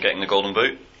 Korean getting the Golden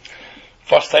Boot.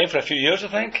 First time for a few years, I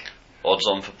think. Odds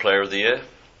on for Player of the Year.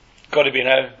 Got to be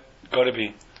now. Got to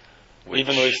be.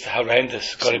 Even though it's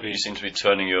horrendous, got to be. You seem to be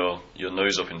turning your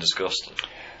nose up in disgust.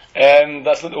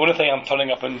 That's not the only thing I'm turning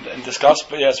up in disgust,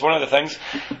 but yeah, it's one of the things.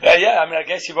 Yeah, I mean, I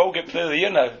guess you will get Player of the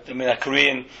Year now. I mean, a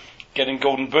Korean getting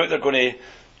Golden Boot, they're going to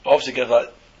obviously give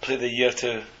that Player of the Year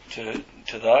to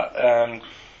that.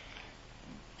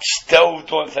 Still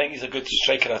don't think he's a good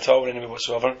striker at all in any way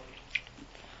whatsoever.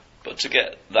 But to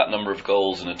get that number of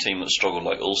goals in a team that struggled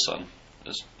like Ulsan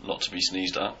is not to be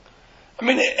sneezed at. I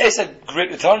mean, it's a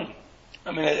great return.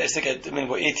 I mean, it's like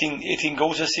 18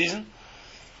 goals this season.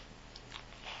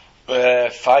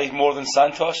 5 more than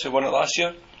Santos, who won it last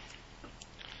year.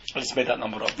 I just made that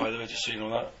number up, by the way, just so you know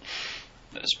that.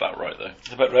 It's about right, though.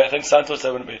 It's about right. I think Santos,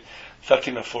 I wouldn't be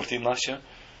 13 or 14 last year.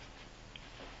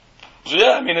 So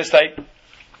yeah, I mean, it's like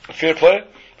fair play.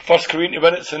 First Korean to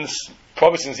win it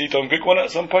probably since Lee Dong-gook won it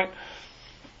at some point.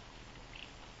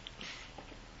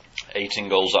 18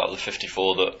 goals out of the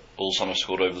 54 that Ulsan have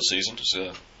scored over the season. It's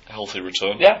a healthy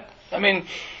return. Yeah, I mean,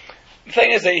 the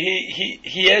thing is that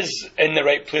he is in the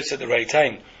right place at the right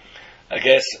time. I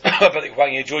guess, but like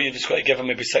Hwang Hee-jo, you just got to give him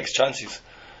maybe 6 chances.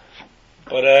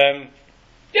 But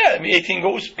yeah, I mean, 18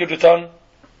 goals, good return.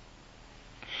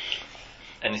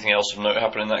 Anything else of note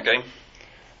happen in that game?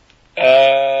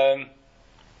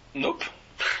 Nope.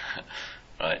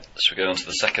 Right, so we go on to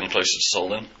the second closest to Seoul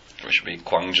then, which would be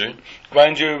Gwangju.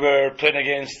 Gwangju were playing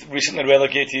against recently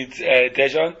relegated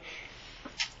Daejeon.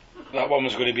 That one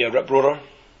was going to be a rip roarer,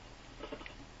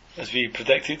 as we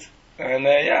predicted. And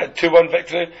 2-1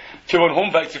 victory, 2-1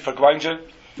 home victory for Gwangju.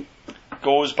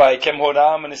 Goals by Kim Ho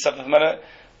Nam in the 7th minute,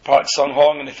 Park Sung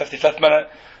Hong in the 55th minute,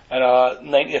 and a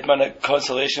 90th minute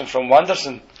consolation from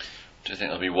Wanderson. Do you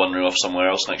think they'll be wandering off somewhere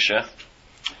else next year?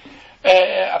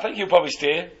 I think he'll probably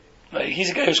stay. He's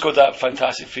a guy who scored that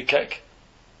fantastic free kick.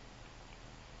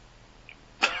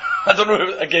 I don't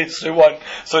know against Suwon.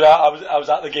 So I was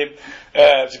at the game.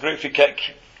 It was a great free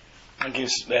kick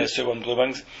against Suwon Blue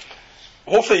Wings.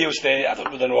 Hopefully he'll stay. I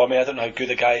don't really know. I don't know how good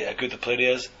the player he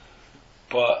is,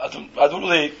 but I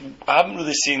haven't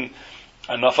really seen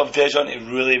enough of Daejeon to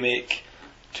really make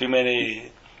too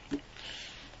many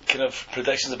kind of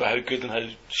predictions about how good and how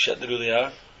shit they really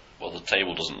are. Well, the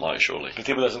table doesn't lie, surely. The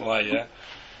table doesn't lie, yeah.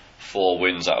 4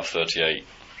 wins out of 38.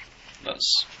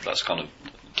 That's kind of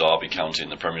Derby County in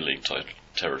the Premier League type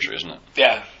territory, isn't it?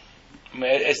 Yeah. I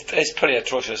mean, it's pretty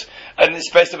atrocious. And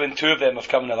especially when 2 of them have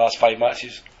come in the last 5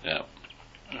 matches. Yeah.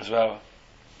 As well.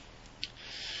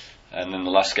 And then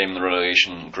the last game in the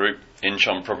relegation group,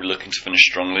 Incheon probably looking to finish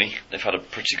strongly. They've had a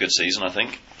pretty good season, I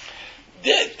think.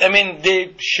 Yeah, I mean,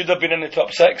 they should have been in the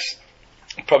top 6.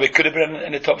 Probably could have been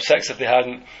in the top 6 if they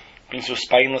hadn't been so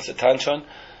spineless at Tancheon.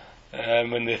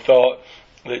 When they thought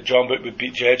that Jeonbuk would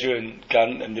beat Jeju and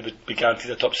they would be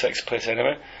guaranteed a top 6 place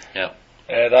anyway. Yeah.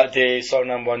 That day,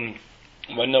 Songnam won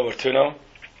 1-0 or 2-0.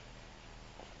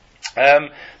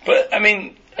 But I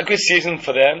mean, a good season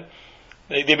for them.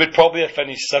 They would probably have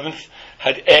finished 7th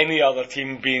had any other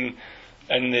team been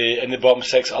in the bottom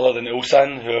 6 other than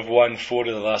Ulsan, who have won 4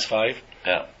 of the last 5.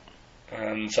 Yeah.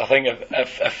 So I think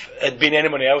if it'd been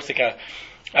anyone else, like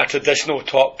a traditional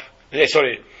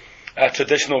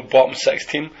bottom 6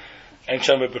 team,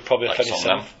 Incheon would probably have finished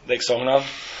 7th, like Songnam.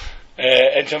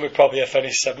 Incheon would probably have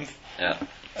finished 7th. Yeah.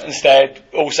 Instead,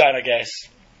 Ulsan, I guess,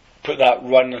 put that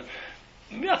run.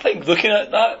 I think looking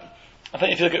at that, I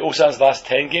think if you look at Ulsan's last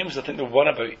 10 games, I think they've won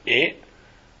about 8.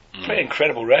 Pretty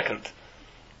incredible record.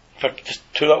 For just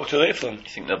too little too late for them. Do you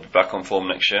think they'll be back on form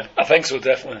next year? I think so,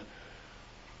 definitely.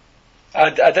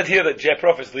 I did hear that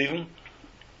Jeprov is leaving.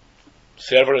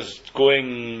 Server is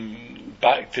going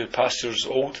back to pastures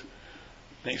old.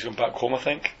 I think he's going back home, I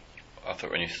think. I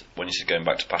thought when you said going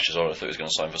back to pastures old, I thought he was going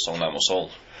to sign for Songnam or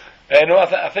Seoul. No,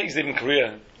 I think he's leaving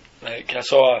Korea. Like, I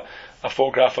saw a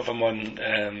photograph of him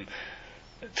on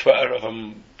Twitter of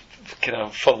him kind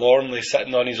of forlornly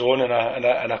sitting on his own in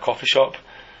a coffee shop.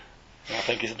 And I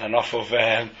think he's had enough of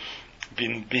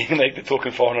being like the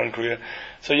token foreigner in Korea.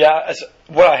 So yeah,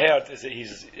 what I heard is that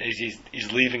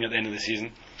he's leaving at the end of the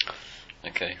season.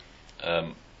 Okay.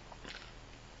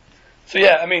 So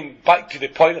yeah, I mean, back to the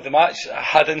point of the match,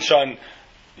 had Incheon,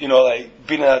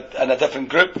 been in a different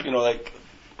group, like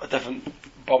a different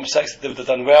bottom 6, they would have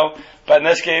done well. But in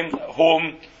this game,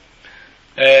 home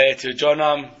to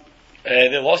Jeonnam,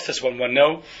 they lost this one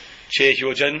 1-0. Che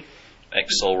Hyo-jin,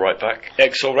 ex-Seoul right back,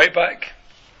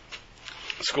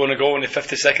 scoring a goal in the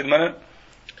 52nd minute.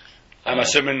 I'm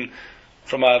assuming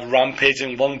from a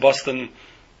rampaging, lung-busting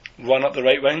run up the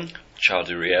right wing.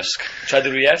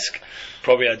 Chaduri-esque.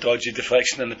 Probably a dodgy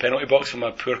deflection in the penalty box from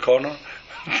a poor corner.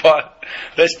 But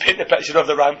let's paint the picture of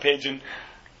the rampaging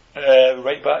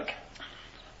right back.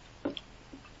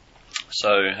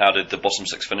 So how did the bottom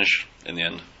 6 finish in the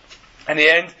end? In the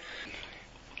end,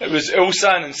 it was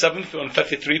Ulsan in 7th on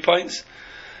 53 points,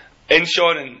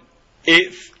 Incheon in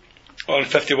 8th on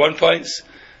 51 points,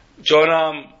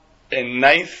 Jeonnam in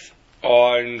 9th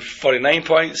on 49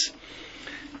 points,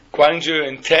 Gwangju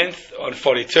in 10th on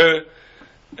 42,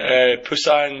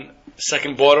 Busan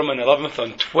second bottom in 11th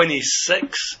on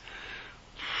 26.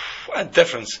 What a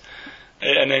difference.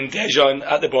 And then Daejeon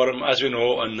at the bottom, as we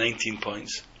know, on 19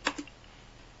 points.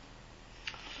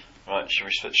 Right, shall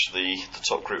we switch to the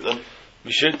top group then?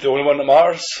 We should, the only one that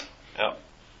matters. Yeah.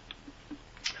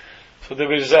 So there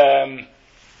was,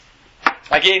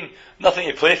 again, nothing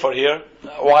to play for here.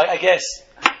 Well, I guess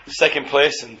second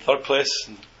place and third place.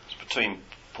 It's between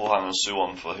Pohang and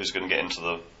Suwon for who's going to get into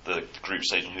the group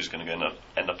stage and who's going to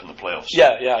end up in the playoffs.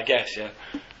 Yeah, I guess, yeah.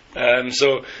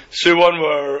 So Suwon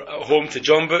were at home to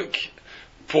Jeonbuk,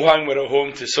 Pohang were at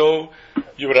home to Seoul.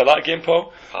 You were at that game,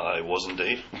 Paul? I was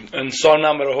indeed. And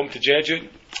Songnam were at home to Jeju.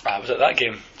 I was at that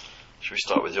game. Should we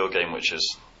start with your game, which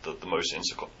is the most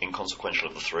inconsequential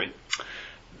of the 3?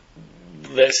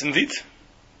 Yes, indeed.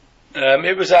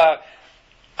 It was a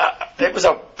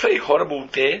pretty horrible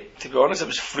day, to be honest. It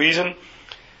was freezing.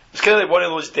 It's kind of like one of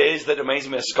those days that reminds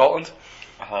me of Scotland.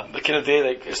 The kind of day,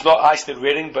 like, it's not actually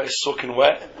raining, but it's soaking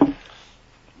wet.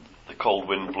 The cold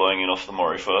wind blowing in off the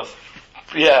Moray Firth.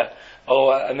 Yeah,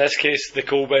 although in this case, the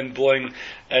cold wind blowing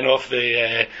in off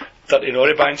the dirty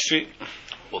noraebangs street.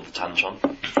 Or the Tancheon.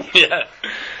 Yeah.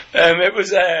 It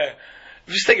was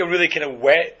was just like a really kind of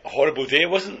wet, horrible day. It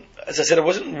wasn't, as I said, it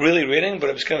wasn't really raining, but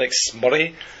it was kind of like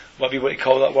smurry, might be what you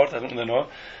call that word. I don't really know.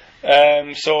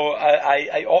 So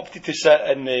I opted to sit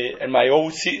in my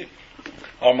old seat,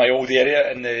 or my old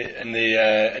area in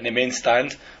the main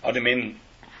stand, or the main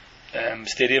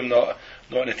stadium, not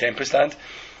in the temporary stand.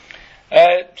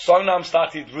 Songnam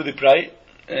started really bright.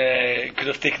 Could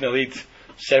have taken the lead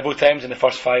several times in the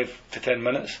first 5 to 10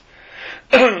 minutes.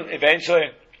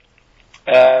 Eventually,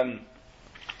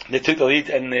 they took the lead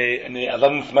in the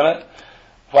 11th minute.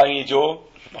 Hwang Hee-jo,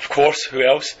 of course, who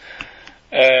else?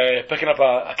 Picking up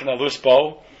a kind of loose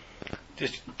ball,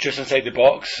 just inside the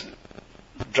box,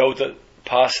 drilled it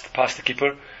past the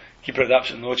keeper. Keeper had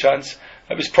absolutely no chance.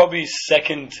 It was probably his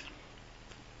second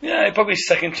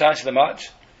chance of the match.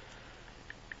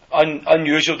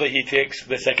 Unusual that he takes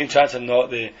the second chance and not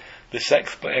the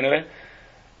sixth, but anyway.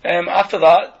 After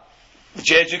that,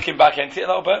 Jeju came back into it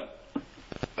a little bit.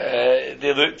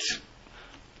 They looked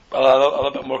a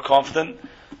little bit more confident.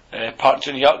 Park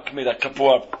Jun-hyuk made a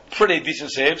couple of pretty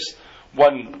decent saves.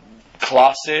 One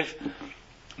class save,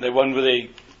 the one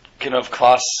really kind of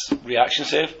class reaction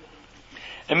save.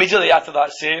 Immediately after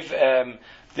that save,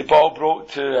 the ball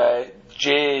broke to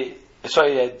Jin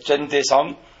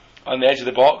Dae-sung on the edge of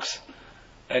the box,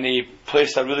 and he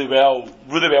placed a really well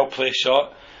placed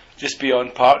shot just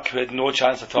beyond Park, who had no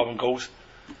chance at all in goals.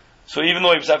 So even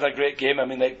though he was having a great game, I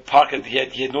mean, like Park he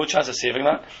had no chance of saving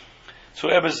that. So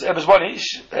it was one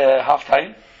each, half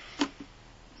time.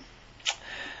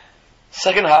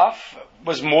 Second half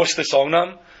was mostly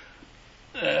Songnam.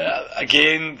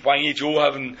 Again, Hwang Hee-jo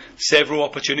having several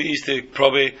opportunities to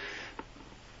probably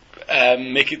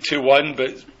make it 2-1,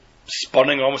 but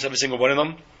spurning almost every single one of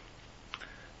them.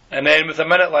 And then with a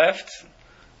minute left,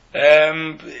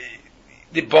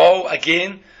 the ball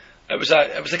again, it was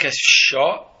like a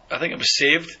shot. I think it was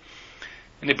saved,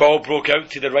 and the ball broke out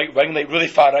to the right wing, like really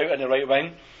far out in the right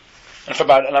wing, and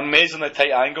from an amazingly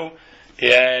tight angle,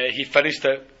 he finished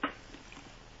it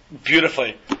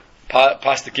beautifully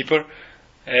past the keeper,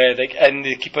 like in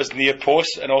the keeper's near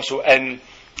post, and also in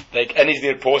his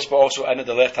near post, but also in at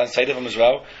the left hand side of him as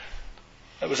well.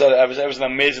 It was an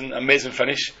amazing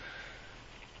finish.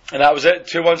 And that was it.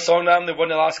 2-1 Songnam. They won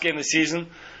the last game of the season.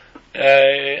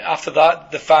 After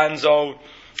that, the fans all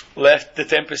left the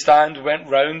temporary stand, went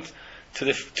round to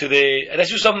the. And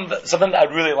this was something that I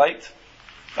really liked,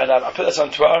 and I put this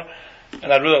on Twitter,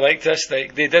 and I really liked this.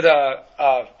 Like they did a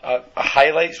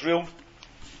highlights reel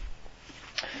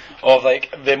of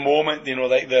like the moment,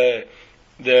 like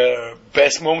the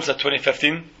best moments of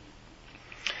 2015,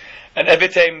 and every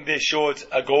time they showed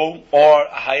a goal or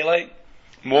a highlight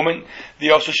moment, they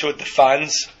also showed the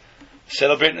fans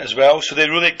celebrating as well. So they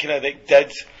really kind of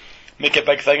did make a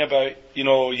big thing about,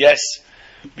 yes,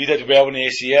 we did well in the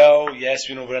ACL, yes,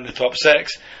 we're in the top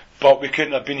 6, but we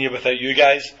couldn't have been here without you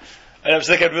guys. And it was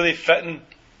like a really fitting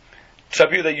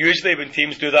tribute that usually when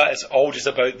teams do that, it's all just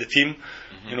about the team.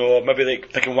 Maybe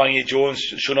like picking Hwang Hee-jo and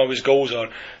showing all his goals, or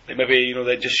like maybe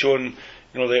they're just showing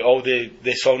all the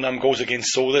Songnam goals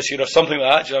against Seoul this year or something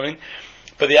like that. Do you know what I mean?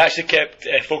 But they actually kept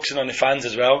focusing on the fans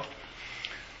as well,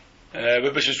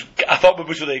 which I thought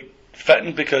was really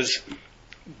fitting, because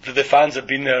the fans have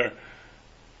been there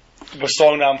with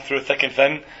Songnam through thick and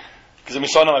thin. Because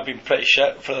Songnam have been pretty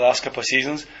shit for the last couple of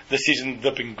seasons. This season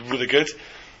they've been really good,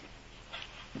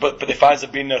 but the fans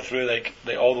have been there through like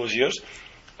all those years.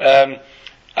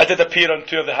 I did appear on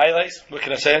 2 of the highlights. What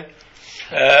can I say?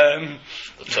 The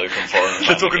token foreigner.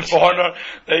 The token foreigner,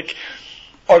 like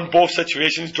on both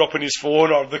situations, dropping his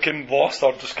phone or looking lost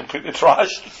or just completely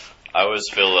trashed. I always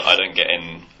feel that I don't get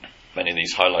in many of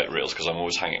these highlight reels because I'm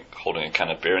always holding a can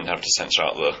of beer and have to censor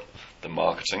out the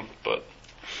marketing. But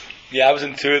yeah, I was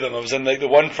in 2 of them. I was in like the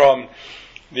one from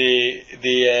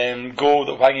the goal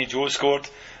that Hwang Hee-jo scored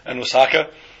in Osaka.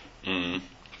 And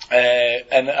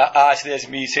actually, as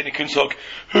me saying to Kunsok,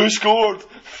 who scored?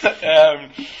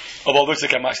 Although it looks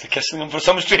like I'm actually kissing him for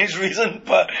some strange reason.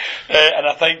 But and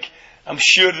I'm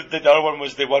sure that the other one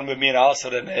was the one with me and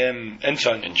Alistair in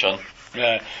Incheon. Incheon.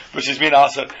 Which is me and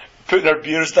Alistair putting our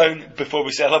beers down before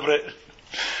we celebrate.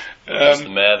 Was the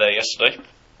mayor there yesterday?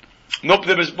 Nope,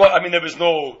 there was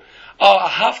no.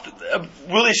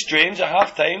 Really strange, at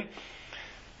half time,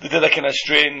 they did a kind of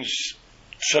strange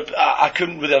trip. I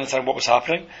couldn't really understand what was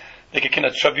happening. Like a kind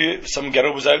of tribute. Some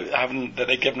girl was out that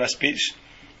they'd given a speech.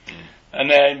 And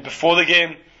then before the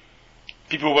game,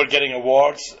 people were getting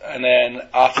awards. And then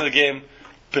after the game,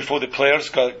 before the players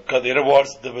got their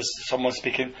awards, there was someone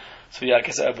speaking. So yeah, I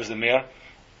guess it was the mayor.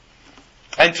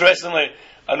 Interestingly,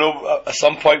 I know at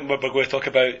some point we're going to talk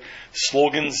about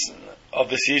slogans of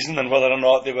the season and whether or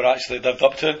not they were actually lived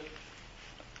up to.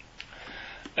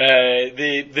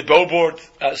 The billboard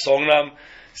at Songnam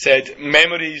said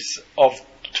 "Memories of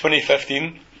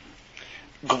 2015,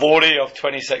 Glory of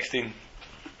 2016."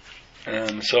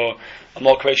 So I'm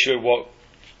not quite sure what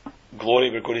glory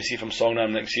we're going to see from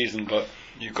Songnam next season, but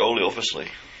New goalie, obviously.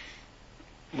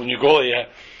 well, new goalie, yeah.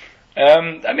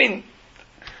 I mean,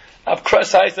 I've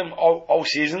criticised him all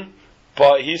season,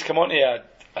 but he's come on to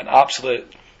an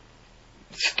absolute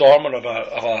stormer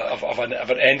of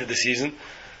an end of the season,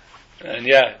 and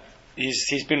yeah,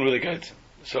 he's been really good.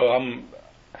 So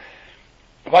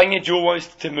Wang Yi-jo wants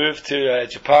to move to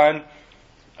Japan.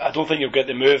 I don't think he'll get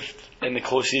the move in the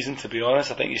close season, to be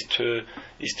honest. I think he's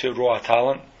too raw a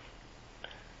talent.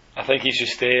 I think he should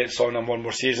stay at Songnam one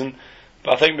more season.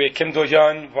 But I think with Kim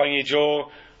Do-hyun, Wang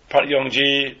Yi-jo, Park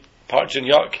Young-ji, Park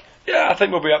Jun-hyuk, yeah, I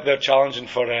think we'll be up there challenging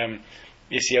for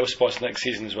ACL spots next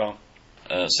season as well.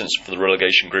 Since for the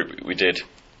relegation group we did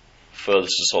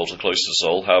furthest to Seoul to closest to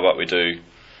Seoul, how about we do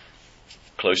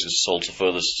closest to Seoul to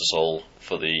furthest to Seoul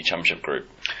for the championship group?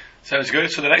 Sounds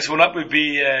good. So the next one up would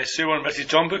be Suwon versus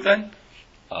Jeonbuk then?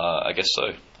 I guess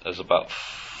so. It's about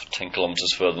 10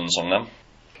 kilometres further than Songnam.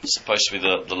 It's supposed to be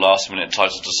the last minute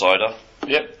title decider.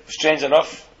 Yep, strange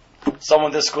enough,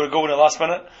 someone did score a goal in the last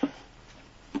minute.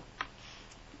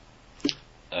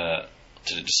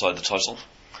 Did it decide the title?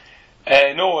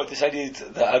 No, I decided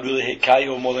that I really hate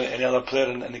Kaio more than any other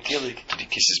player in the KLeague. Did he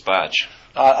kiss his badge?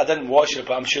 I didn't watch it,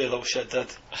 but I'm sure the little shit did.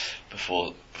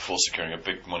 Before securing a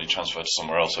big money transfer to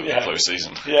somewhere else over the close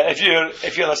season. Yeah,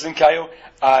 if you're listening, Kaio,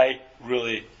 I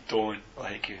really don't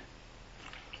like you.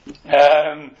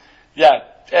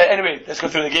 Anyway, let's go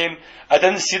through the game. I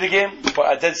didn't see the game, but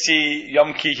I did see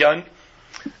Yum Ki-hyun,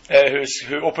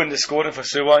 who opened the scoring for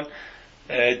Suwon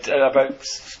at about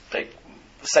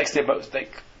 60 minutes,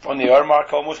 on the hour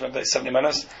mark almost, maybe 70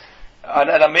 minutes. And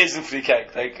an amazing free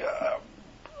kick,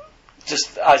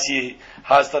 just as he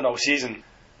has done all season.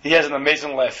 He has an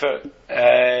amazing left foot,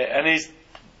 and he's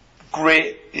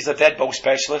great. He's a dead ball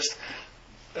specialist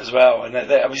as well, and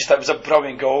it was a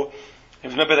brilliant goal. It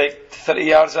was maybe 30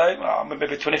 yards out,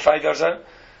 maybe 25 yards out.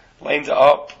 Lined it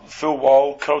up, full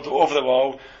wall, curled it over the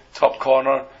wall, top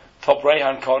corner, top right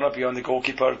hand corner beyond the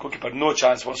goalkeeper. Goalkeeper no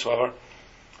chance whatsoever.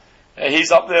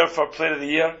 He's up there for Player of the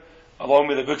Year, along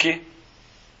with the bookie.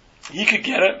 He could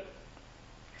get it.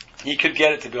 He could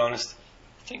get it, to be honest.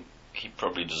 I think he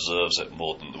probably deserves it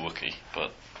more than the Wookiee,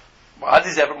 but I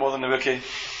deserve it more than the Wookiee.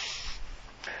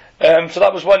 So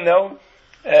that was 1-0.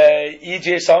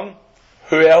 EJ Sung,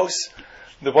 who else?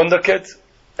 The Wonder Kid,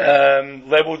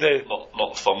 levelled the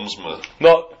not thumbs,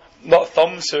 not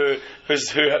Thumbs,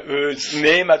 whose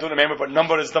name I don't remember, but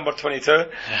number is number 22.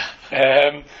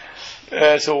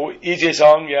 So EJ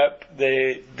Sung, yep,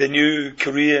 the new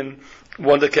Korean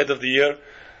Wonder Kid of the Year,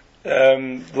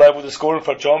 levelled the scoring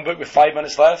for Jeonbuk with 5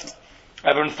 minutes left.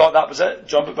 Everyone thought that was it.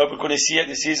 Jeonbuk were going to see it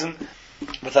this season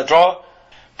with a draw,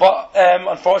 but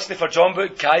unfortunately for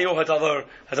Jeonbuk, Kaio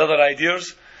had other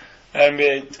ideas. And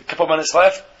with a couple of minutes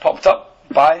left, popped up,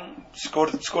 bang,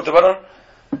 scored the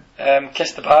winner,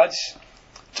 kissed the badge,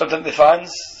 jumped into the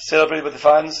fans, celebrated with the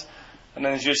fans, and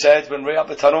then, as you said, went right up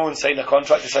the tunnel and signed a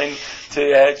contract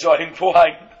to join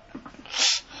Pohang.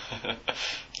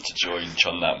 To join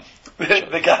Cheonnam.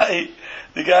 The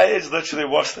guy is literally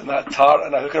worse than that tart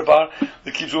in a hooker bar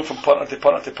that keeps going from punter to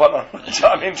punter to punter. Do you know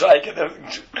what I mean? Trying to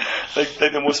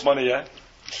get the most money, yeah.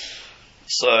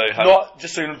 So, not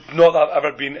that I've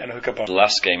ever been in a hooker bar. The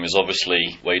last game is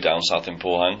obviously way down south in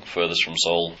Pohang, furthest from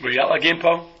Seoul. Were you at that game,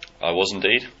 Paul? I was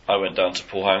indeed. I went down to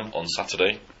Pohang on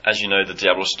Saturday. As you know, the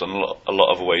Diablos have done a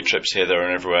lot of away trips here, there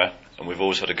and everywhere, and we've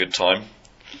always had a good time.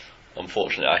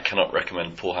 Unfortunately, I cannot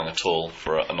recommend Pohang at all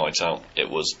for a night out. It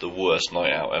was the worst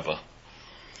night out ever.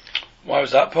 Why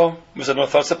was that, Paul? Was there no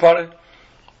Thursday party?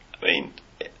 I mean,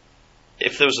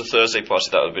 if there was a Thursday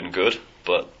party, that would have been good,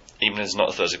 but even if there's not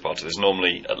a Thursday party, there's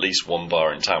normally at least one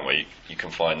bar in town where you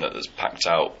can find that there's packed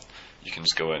out. You can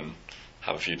just go in,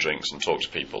 have a few drinks and talk to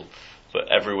people. But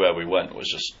everywhere we went was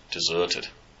just deserted.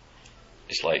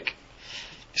 It's like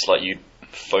you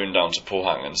phoned down to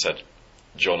Pohang and said,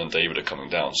 John and David are coming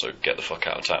down, so get the fuck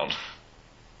out of town.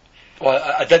 Well,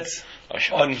 I did.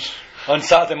 On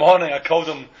Saturday morning, I called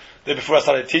them the day before I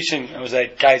started teaching. I was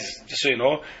like, guys, just so you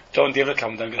know, John and David are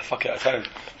coming down, get the fuck out of town.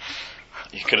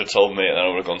 You could have told me and then I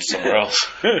would have gone to somewhere else.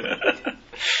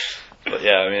 But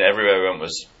yeah, I mean, everywhere we went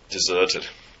was deserted.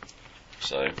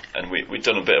 So, and we'd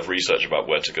done a bit of research about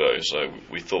where to go, so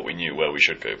we thought we knew where we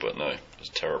should go, but no, it was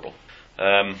terrible.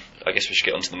 I guess we should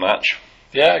get on to the match.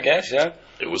 Yeah, I guess, yeah.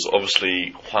 It was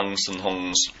obviously Hwang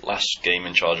Sun-hong's last game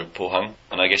in charge of Pohang,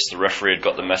 and I guess the referee had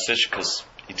got the message because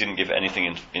he didn't give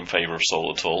anything in favour of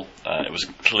Seoul at all. It was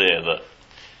clear that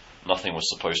nothing was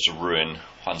supposed to ruin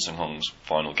Hwan Sung-hong's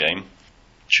final game.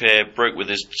 Chair broke with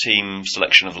his team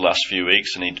selection of the last few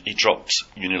weeks, and he dropped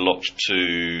Unilok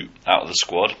out of the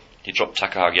squad. He dropped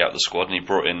Takahagi out of the squad, and he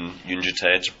brought in Yoon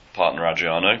Jae-tae to partner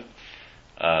Adriano.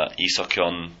 Lee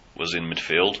Seok-hyun was in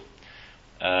midfield.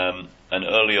 And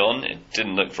early on, it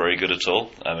didn't look very good at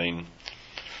all. I mean,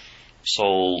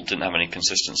 Seoul didn't have any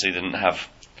consistency, didn't have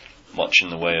much in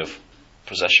the way of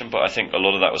possession, but I think a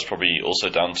lot of that was probably also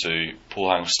down to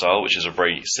Pohang's style, which is a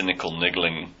very cynical,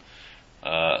 niggling,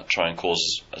 try and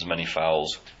cause as many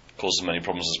fouls, cause as many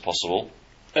problems as possible.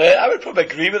 I would probably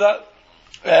agree with that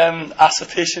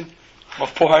assertion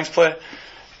of Pohang's play.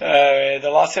 The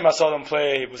last time I saw them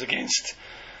play was against...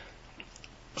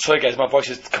 Sorry guys, my voice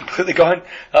is completely gone.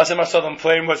 The last time I saw them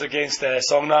playing was against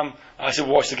Songnam. I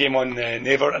actually watched the game on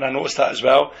Naver, and I noticed that as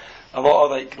well. A lot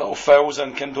of like little fouls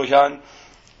on Kim Do-hyun,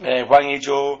 Wang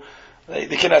Hee-jo. They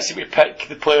kind of seem to pick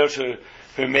the players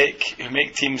who make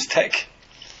teams tick.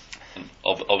 And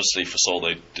obviously for Seoul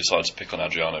they decided to pick on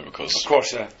Adriano because, of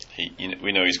course, yeah,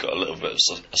 we know he's got a little bit of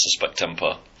a suspect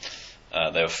temper.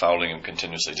 They were fouling him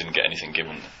continuously, didn't get anything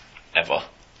given ever.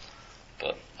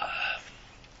 But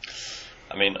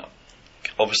I mean,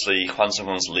 obviously Hwan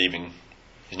Sung-hong's leaving.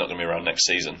 He's not going to be around next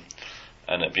season,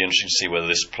 and it'd be interesting to see whether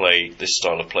this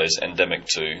style of play is endemic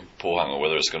to Pohang or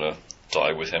whether it's going to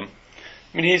die with him.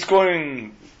 I mean, he's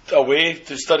going away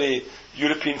to study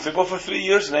European football for 3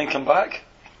 years and then come back.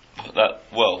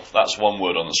 That's one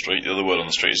word on the street. The other word on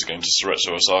the street is going to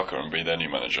Cerezo Osaka and be their new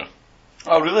manager.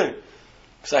 Oh, really?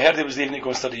 Because I heard he was leaving to go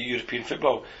and study European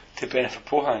football to benefit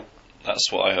Pohang. That's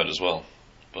what I heard as well,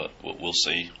 but we'll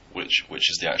see which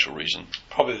is the actual reason.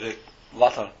 Probably the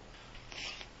latter.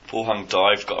 Pohang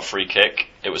dived, got a free kick.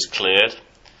 It was cleared.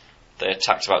 They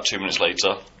attacked about 2 minutes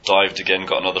later. Dived again,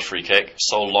 got another free kick.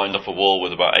 Seoul lined up a wall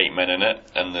with about 8 men in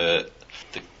it, and the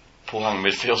Pohang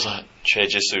midfielder Choi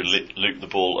Ji-soo looped the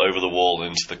ball over the wall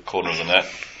into the corner of the net.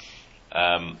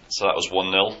 So that was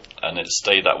 1-0, and it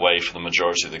stayed that way for the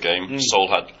majority of the game.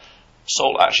 Seoul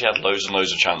actually had loads and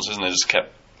loads of chances, and they just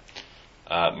kept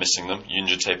missing them. Yoon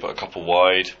Jae-tae put a couple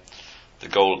wide. The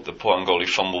Pohang goalie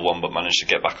fumbled one, but managed to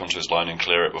get back onto his line and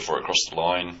clear it before it crossed the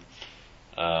line.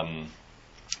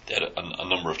 They had a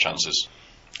number of chances,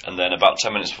 and then about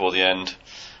 10 minutes before the end,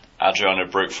 Adriano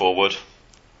broke forward.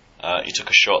 He took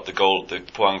a shot. The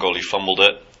Pohang goalie fumbled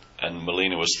it, and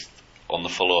Molina was on the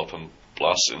follow-up and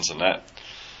blasted into the net.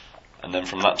 And then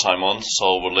from that time on,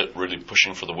 Seoul were really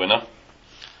pushing for the winner.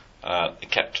 They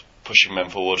kept pushing men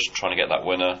forward, trying to get that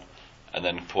winner, and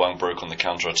then Pohang broke on the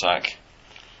counter-attack.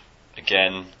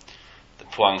 Again, the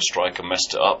Pohang striker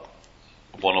messed it up,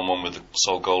 one-on-one with the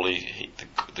Seoul goalie.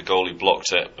 The goalie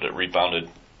blocked it, but it rebounded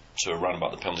to around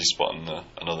about the penalty spot, and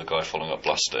another guy following up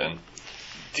blasted it in.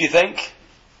 Do you think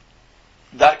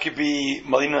that could be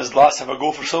Molina's last ever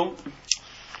goal for Seoul?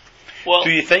 Well,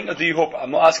 do you think, or do you hope?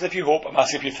 I'm not asking if you hope, I'm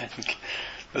asking if you think.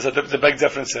 There's the big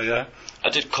difference there, yeah? I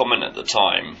did comment at the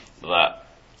time that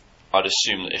I'd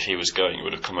assume that if he was going, he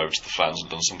would have come over to the fans and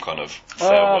done some kind of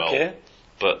farewell. Okay.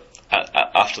 But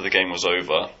after the game was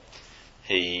over,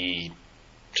 he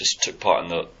just took part in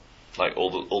the, like,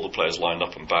 all the players lined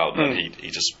up and bowed, and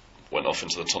he just went off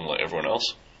into the tunnel like everyone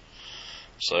else.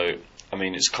 So, I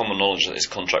mean, it's common knowledge that his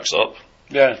contract's up.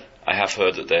 Yeah. I have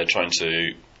heard that they're trying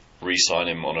to re-sign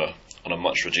him on a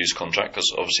much reduced contract,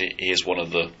 because obviously he is one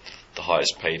of the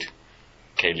highest paid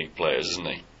KLeague players, isn't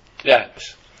he? Yeah.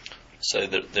 So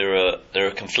there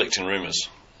are conflicting rumours.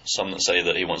 Some that say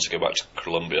that he wants to go back to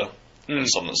Colombia, and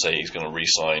some that say he's going to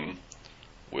re-sign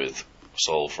with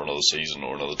Seoul for another season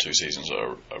or another 2 seasons at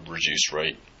a reduced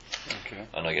rate. Okay.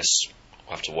 And I guess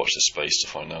we'll have to watch this space to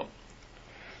find out.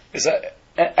 Is that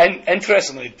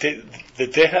interestingly, the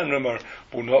Dehan rumour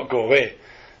will not go away.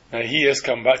 Now, he has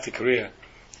come back to Korea.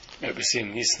 It would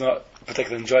seem he's not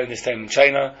particularly enjoying his time in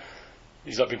China.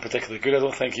 He's not been particularly good, I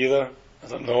don't think, either. I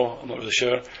don't know. I'm not really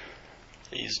sure.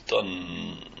 He's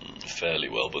done fairly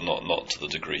well, but not to the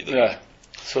degree that. Yeah.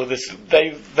 So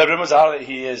the rumours are that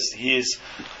he is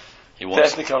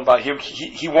definitely coming back.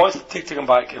 He wants to come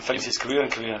back and finish his career in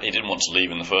Korea. He didn't want to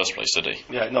leave in the first place, did he?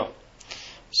 Yeah, no.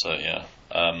 So yeah.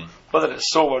 Whether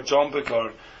it's Seoul or Jeonbuk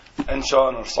or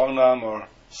Incheon or Songnam or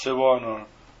Suwon or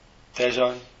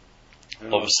Daejeon.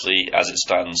 Obviously, as it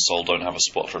stands, Seoul don't have a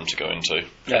spot for him to go into.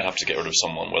 They have to get rid of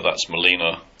someone, whether that's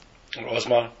Molina or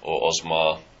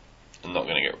Osmar.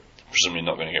 They're presumably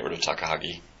not going to get rid of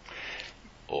Takahagi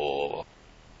or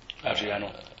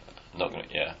Adriano.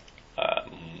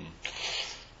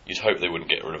 You'd hope they wouldn't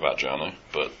get rid of Adriano,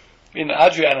 but I mean,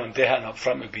 Adriano and Dehan up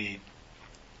front would be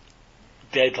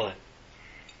deadly.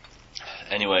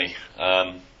 Anyway,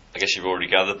 I guess you've already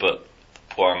gathered, but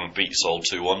Pohang beat Seoul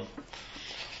 2-1.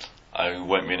 I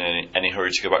won't be in any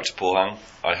hurry to go back to Pohang.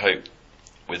 I hope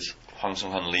with Hwang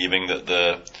Sung-han leaving that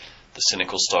the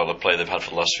cynical style of play they've had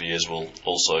for the last few years will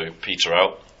also peter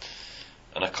out.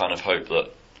 And I kind of hope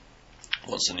that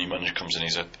once the new manager comes in,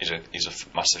 he's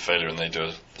a massive failure and they do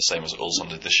the same as Ulsan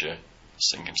did this year,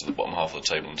 sink into the bottom half of the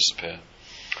table and disappear.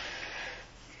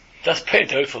 That's pretty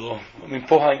doubtful though. I mean,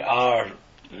 Pohang are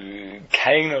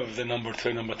kind of the number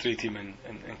 2, number 3 team in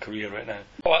Korea right now.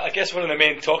 Well, I guess one of the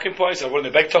main talking points, or one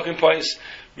of the big talking points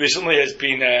recently, has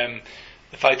been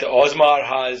the fact that Osmar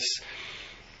has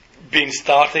been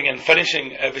starting and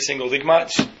finishing every single league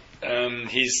match.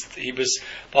 He was,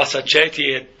 last I checked,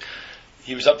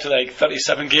 he was up to like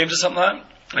 37 games or something like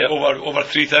that, like over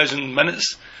 3,000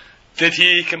 minutes. Did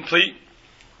he complete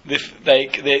the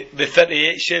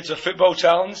 38 Shades of Football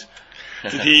challenge?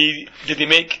 Did he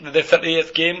make the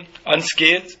 38th game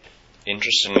unscathed?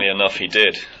 Interestingly enough, he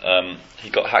did. He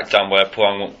got hacked down by a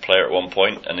Pohang player at one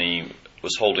point, and he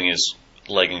was holding his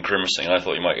leg and grimacing. I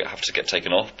thought he might have to get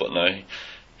taken off, but no.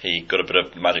 He got a bit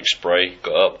of magic spray,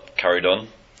 got up, carried on.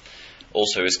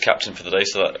 Also, he was captain for the day,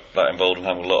 so that involved him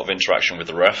having a lot of interaction with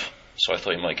the ref. So I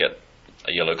thought he might get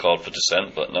a yellow card for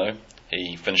dissent, but no.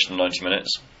 He finished in 90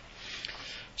 minutes.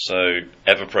 So,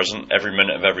 ever present, every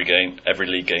minute of every game, every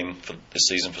league game for this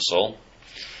season for Seoul,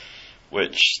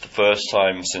 which the first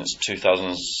time since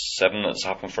 2007 that's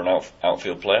happened for an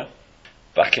outfield player.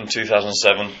 Back in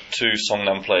 2007, 2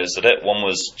 Songnam players did it. One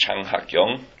was Chang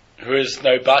Hak-yong, who is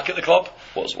now back at the club.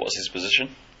 What's his position?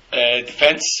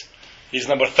 Defence. He's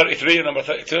number 33 or number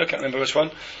 32, I can't remember which one.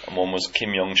 And one was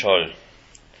Kim Yong-chol.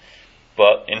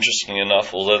 But interestingly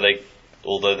enough, although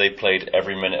they played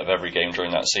every minute of every game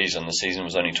during that season, the season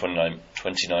was only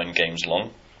 29 games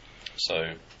long.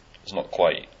 So it's not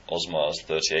quite Osmar's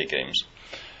 38 games.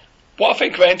 What I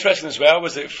think was interesting as well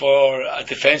was that for a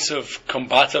defensive,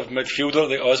 combative midfielder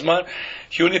like Osmar,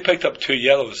 he only picked up 2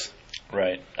 yellows.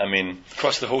 Right. I mean,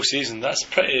 across the whole season. That's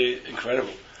pretty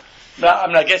incredible.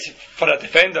 I guess for a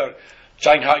defender,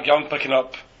 Jang Hak-young picking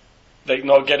up, like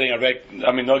not getting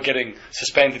not getting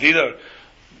suspended either,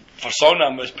 for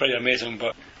Songnam was pretty amazing.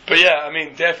 But yeah, I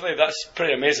mean, definitely that's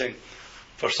pretty amazing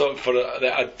for a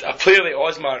player like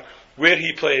Osmar, where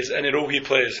he plays, in the role he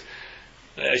plays.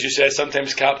 As you said,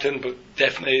 sometimes captain, but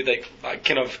definitely like that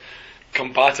kind of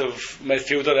combative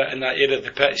midfielder in that area of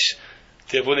the pitch.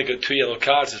 They've only got 2 yellow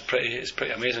cards. It's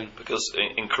pretty amazing. Because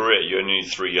in Korea, you only need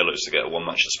 3 yellows to get a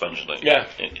 1-match suspension. Don't you? Yeah.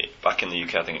 Back in the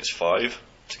UK, I think it's 5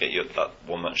 to get you that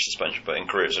 1-match suspension. But in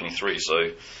Korea, it's only 3.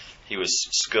 So he was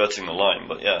skirting the line.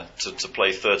 But yeah, to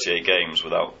play 38 games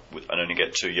and only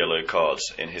get 2 yellow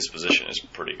cards in his position is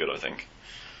pretty good, I think.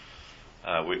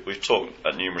 We've talked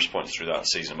at numerous points through that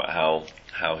season about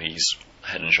how he's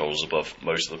head and shoulders above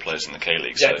most of the players in the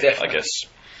KLeague. Yeah, so definitely. I guess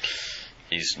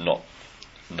he's not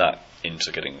that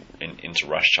into getting into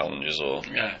rash challenges or.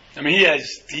 Yeah, I mean he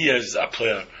is a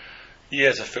player. He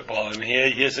is a footballer. I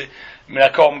mean I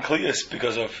call him Cletus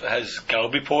because of his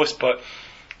Galby post, but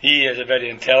he is a very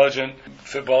intelligent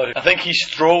footballer. I think he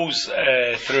strolls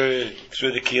through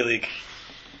the KLeague,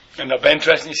 and it'll be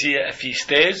interesting to see if he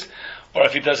stays or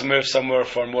if he does move somewhere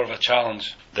for more of a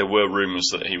challenge. There were rumours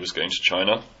that he was going to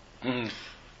China. Mm.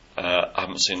 I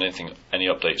haven't seen any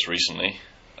updates recently.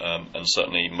 And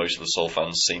certainly most of the Seoul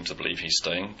fans seem to believe he's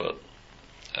staying, but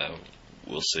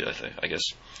we'll see. I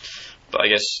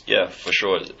guess, yeah, for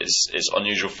sure, it's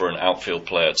unusual for an outfield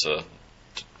player to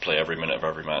play every minute of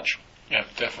every match. Yeah,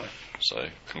 definitely. So,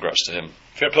 congrats to him.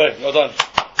 Fair play, well done.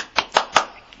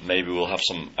 Maybe we'll have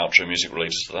some outro music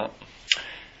related to that.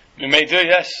 We may do,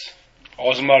 yes.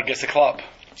 Osmar gets the clap.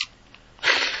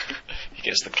 He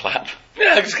gets the clap.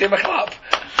 Yeah, I just gave him a clap.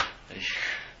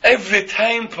 Every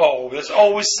time, Paul, there's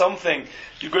always something.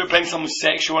 You've got to bring some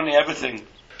sexual into everything.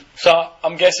 So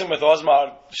I'm guessing with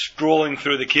Osmar strolling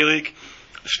through the KLeague,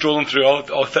 strolling through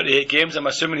all 38 games, I'm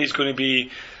assuming he's going to be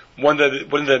one of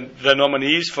the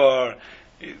nominees for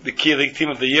the KLeague Team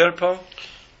of the Year, Paul.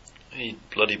 He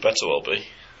bloody better well be.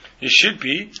 He should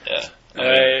be.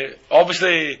 Yeah.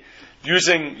 Obviously,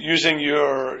 using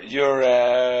your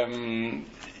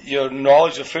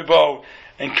knowledge of football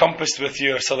encompassed with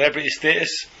your celebrity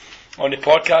status on the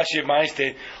podcast, you've managed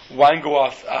to wangle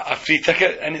a free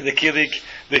ticket into the KLeague,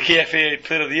 the KFA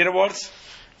Player of the Year Awards.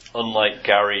 Unlike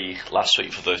Gary last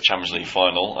week for the Champions League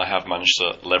final, I have managed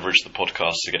to leverage the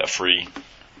podcast to get a free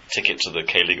ticket to the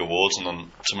K-League Awards, and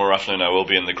then tomorrow afternoon I will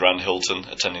be in the Grand Hilton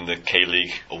attending the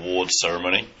K-League Awards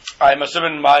ceremony. I'm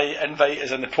assuming my invite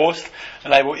is in the post,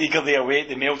 and I will eagerly await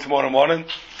the mail tomorrow morning.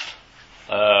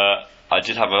 I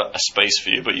did have a space for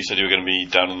you, but you said you were going to be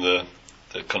down in the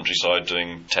countryside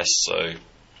doing tests, so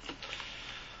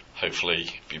hopefully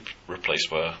be replaced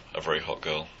by a very hot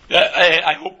girl.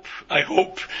 I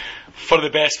hope for the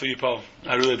best for you, Paul.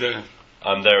 I really do.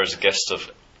 I'm there as a guest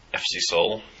of FC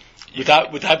Seoul. Would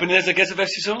that happen as a guest of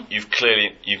FC Seoul? You've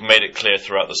made it clear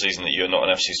throughout the season that you're not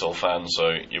an FC Seoul fan,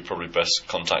 so you're probably best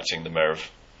contacting the mayor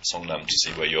of Songnam to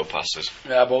see where your pass is.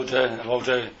 Yeah, I will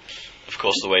do. Of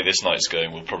course, the way this night's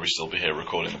going, we'll probably still be here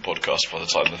recording the podcast by the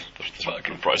time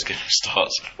the prize game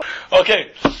starts.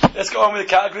 Okay, let's go on with the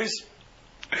categories.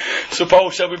 So, Paul,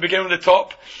 shall we begin with the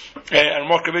top and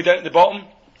work our way down to the bottom?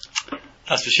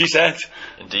 That's what she said.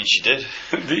 Indeed, she did.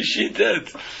 Indeed, she did.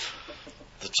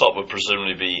 The top would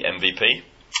presumably be MVP.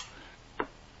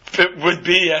 It would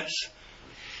be, yes.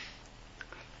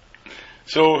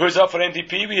 So, who's up for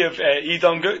MVP? We have Lee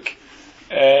Dong-guk,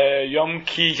 Young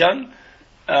Ki-hyun,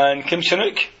 and Kim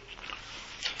Chin-wook.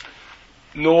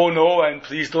 No, and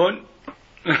please don't.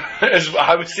 Is what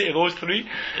I would say to those three.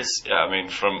 I mean,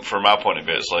 from our point of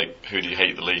view, it's like, who do you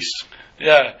hate the least?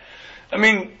 Yeah. I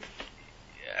mean,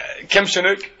 Kim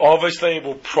Chin-wook obviously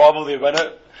will probably win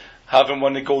it, having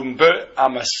won the Golden Boot.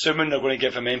 I'm assuming they're going to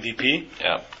give him MVP.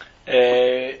 Yeah.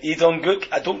 Lee Dong-guk,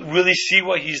 I don't really see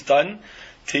what he's done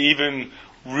to even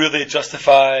really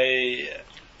justify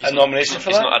a nomination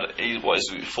for that. What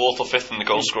is it, 4th or 5th in the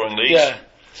goal scoring leagues? Yeah.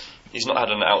 He's not had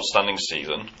an outstanding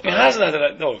season. He hasn't had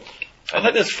it, no. I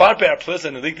think there's far better players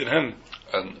in the league than him.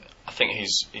 And I think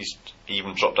he's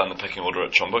even dropped down the pecking order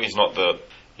at Chonbuk. He's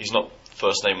not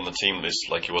first name on the team list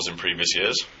like he was in previous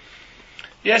years.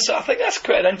 Yes, I think that's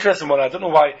quite an interesting one. I don't know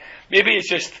why. Maybe it's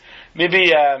just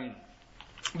the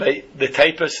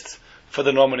typist for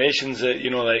the nominations.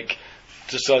 Like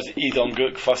just as Lee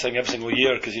Dong-guk first thing every single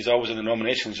year because he's always in the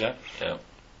nominations. Yeah. Yeah.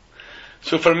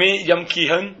 So for me, Young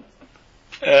Ki-hyun,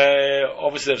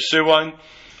 obviously if Suwon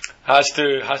has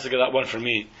to get that one for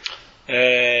me.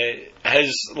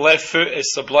 His left foot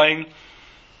is sublime.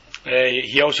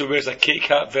 He also wears a cake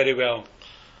hat very well.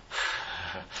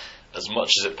 As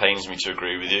much as it pains me to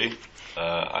agree with you,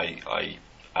 I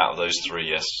out of those three,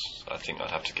 yes, I think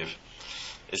I'd have to give.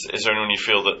 Is there anyone you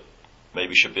feel that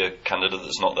maybe should be a candidate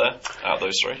that's not there out of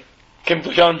those three? Kim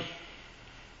Do-hyun.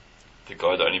 The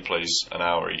guy that only plays an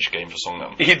hour each game for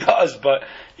Songnam. He does, but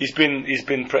he's been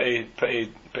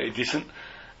pretty decent.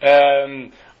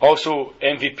 Also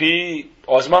MVP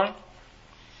Osman.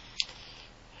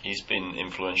 He's been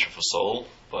influential for Seoul,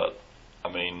 but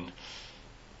I mean,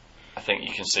 I think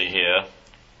you can see here,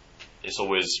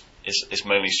 it's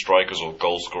mainly strikers or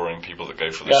goal scoring people that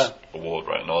go for this award,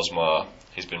 right? And Osman,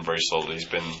 he's been very solid. He's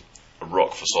been a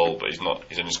rock for Seoul, but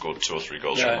he's only scored 2 or 3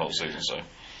 goals from the whole season. So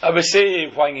I would say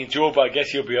Hwang Hee-jo, but I guess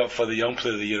he'll be up for the Young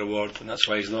Player of the Year award, and that's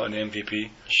why he's not an MVP.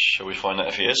 Shall we find out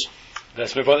if he is?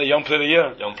 Let's move on to Young Player of the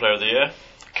Year. Young Player of the Year.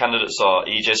 Candidates are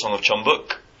Lee Jae-sung of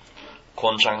Chonbuk,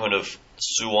 Kwon Chang-hun of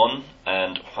Suwon,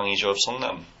 and Hwang Hee-jo of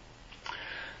Songnam.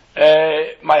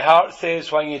 My heart says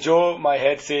Hwang Hee-jo, my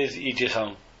head says Lee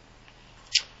Jae-sung.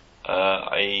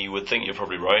 I would think you're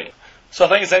probably right. So I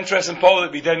think it's interesting, Paul,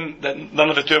 that none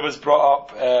of the two of us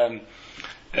brought up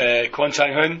Kwon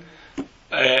Chang-hun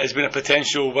has been a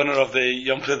potential winner of the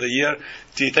Young Player of the Year.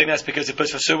 Do you think that's because he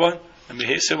plays for Suwon and we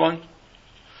hate Suwon?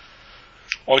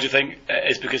 Or do you think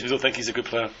it's because we don't think he's a good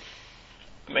player?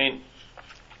 I mean,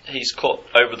 he's caught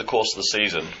over the course of the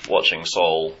season watching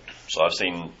Seoul. So I've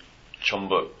seen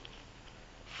Chonbuk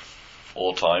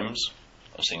 4 times.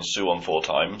 I've seen Suwon 4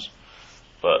 times.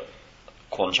 But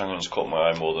Kwon Chang-hun's caught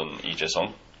my eye more than Lee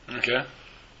Jae-sung. Okay.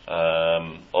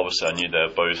 Obviously, I knew they're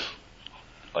both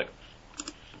like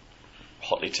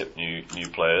hotly tipped new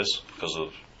players because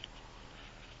of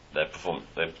their performance.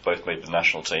 They've both made the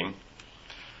national team,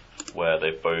 where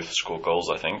they've both scored goals.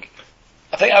 I think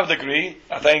I would agree.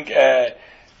 I think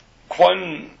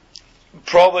Kwon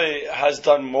probably has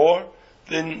done more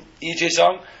than Lee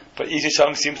Jae-sung, but Lee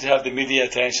Jae-sung seems to have the media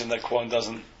attention that Kwon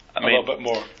doesn't. A little bit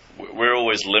more. We're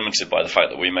always limited by the fact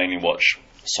that we mainly watch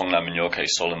Songnam in your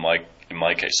case, Seoul in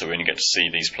my case, so we only get to see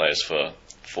these players for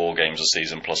 4 games a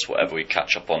season plus whatever we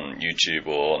catch up on YouTube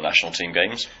or national team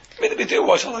games. I mean, we do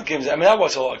watch a lot of games. I mean, I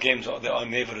watch a lot of games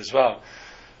on Naver as well.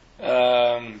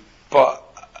 But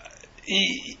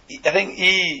I think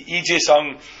Lee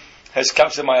Jae-sung has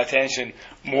captured my attention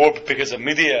more because of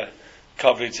media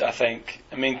coverage. I think.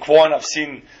 I mean,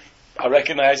 Kwon, I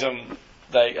recognise him.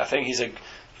 Like, I think he's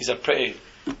a pretty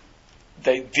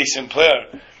decent player,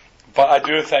 but I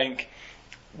do think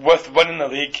with winning the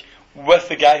league, with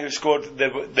the guy who scored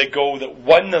the goal that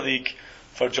won the league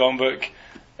for Chonbuk,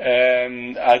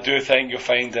 I do think you'll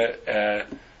find that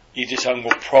Lee Jae-sung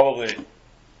will probably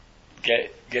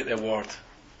get the award.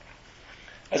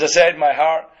 As I said, my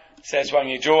heart says Hwang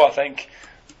Hee-jo. I think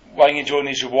Wang Yijun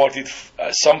is rewarded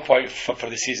at some point for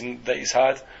the season that he's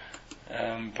had,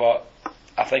 but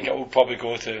I think it will probably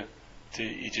go to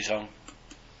Lee Ji-sung.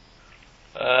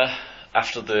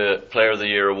 After the Player of the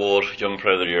Year award, Young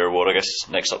Player of the Year award, I guess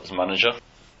next up is manager.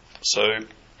 So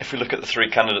if we look at the 3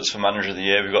 candidates for Manager of the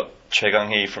Year, we've got Choi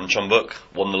Gang-hee from Jeonbuk,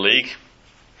 won the league.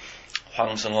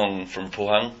 Hwang Sung-hong from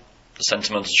Pohang, the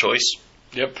sentimental choice.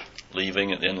 Yep.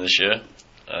 Leaving at the end of this year.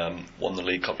 Won the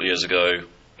league a couple of years ago,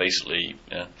 basically,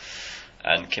 yeah.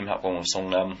 And Kim Hak-won of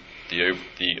Songnam, the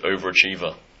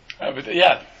overachiever.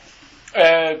 Yeah.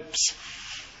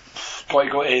 Got to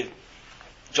go to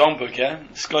Jeonbuk, yeah?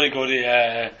 It's got to go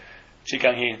to Choi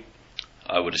Gang-hee.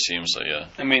 I would assume so, yeah.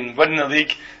 I mean, winning the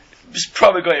league, it's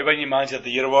probably going to win you Manager of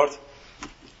the Year award.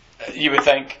 You would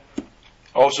think.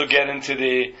 Also get into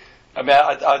the... I mean,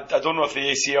 I don't know if the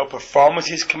ACL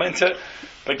performances come into it,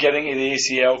 but getting to the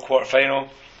ACL quarter-final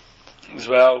as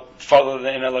well, further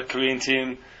than another Korean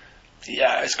team,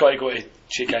 yeah, it's got to go to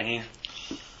Choi Gang-hee.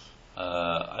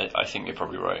 I think you're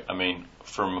probably right. I mean,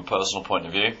 from a personal point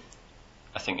of view,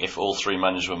 I think if all 3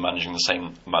 managers were managing the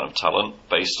same amount of talent,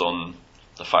 based on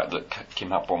the fact that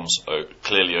Kim Hak-bong's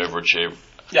clearly overachieved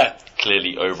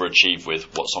with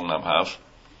what Songnam have.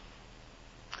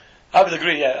 I would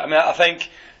agree, yeah. I mean, I think,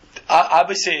 I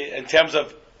would say in terms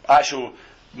of actual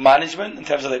management, in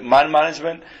terms of like man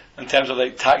management, in terms of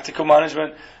like tactical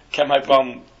management, Kim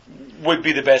Hak-bong would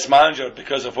be the best manager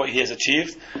because of what he has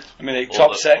achieved. I mean, like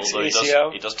top 6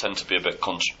 ACL. He does tend to be a bit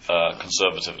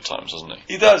conservative at times, doesn't he?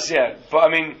 He does, yeah. But I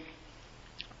mean,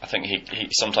 I think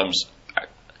he's sometimes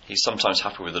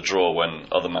happy with a draw when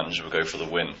other managers would go for the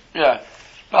win. Yeah,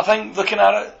 but I think looking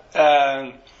at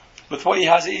it, with what he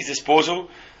has at his disposal,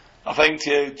 I think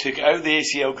to get out of the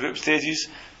ACL group stages,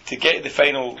 to get to the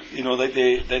final, you know, like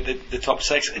the top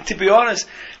 6. And to be honest,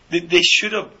 they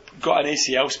should have got an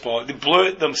ACL spot. They blew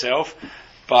it themselves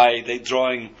by like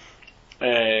drawing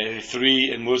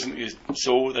 3 and losing to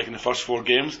Seoul like in the first 4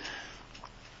 games.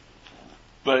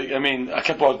 But I mean, a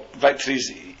couple of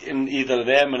victories in either of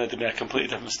them, and it'd be a completely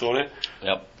different story.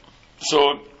 Yep.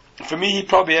 So for me, he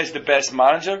probably is the best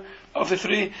manager of the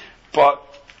 3, but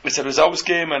it's a results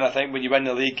game, and I think when you win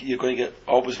the league, you're going to get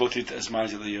always voted as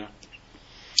Manager of the Year.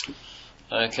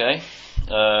 Okay.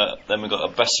 Then we've got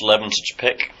a best 11 to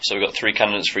pick. So we've got 3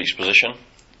 candidates for each position.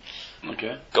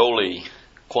 Okay. Goalie,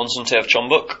 Kwon Sun-tae of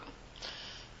Jeonbuk,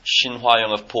 Shin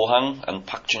Hwa-young of Pohang, and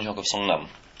Park Jun-hyuk of Songnam.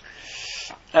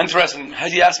 Interesting.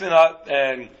 Had you asked me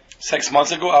that 6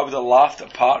 months ago, I would have laughed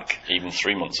at Park. Even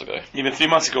 3 months ago. Even 3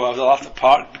 months ago, I would have laughed at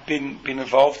Park being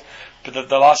involved. But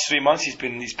the last 3 months, he's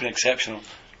been exceptional.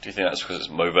 Do you think that's because it's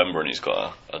Movember and he's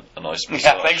got a nice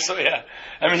moustache? Yeah, I think so. Yeah.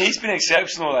 I mean, he's been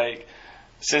exceptional. Like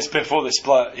since before the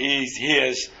split,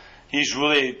 he's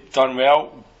really done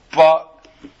well. But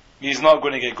he's not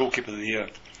going to get goalkeeper of the year.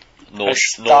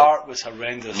 His start was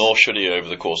horrendous. Nor should he over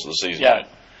the course of the season. Yeah. Right?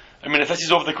 I mean, if this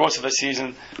is over the course of the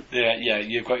season, yeah,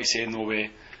 you've got to say no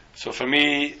way. So for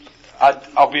me,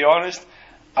 I'll be honest,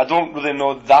 I don't really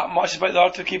know that much about the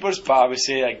other 2 keepers, but I would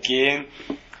say again,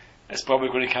 it's probably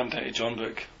going to come down to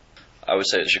Jeonbuk. I would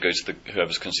say it should go to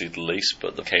whoever's conceded the least,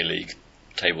 but the KLeague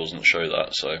table doesn't show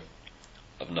that, so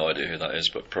I've no idea who that is,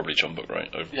 but probably Jeonbuk,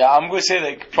 right? Yeah, I'm going to say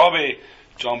like probably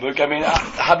Jeonbuk. I mean, I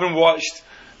haven't watched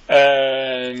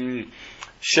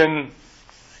Shin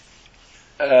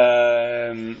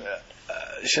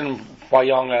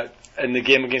Hwa-young in the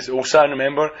game against Ulsan,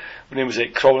 remember? When he was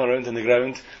like crawling around on the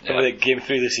ground. Remember like game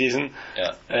 3 of the season?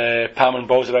 Yeah. Palming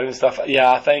balls around and stuff.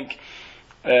 Yeah, I think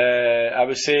I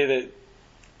would say that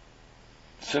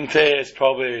Sun-tae has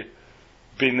probably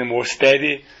been the more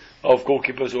steady of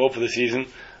goalkeepers over the season.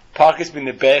 Park has been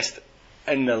the best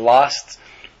in the last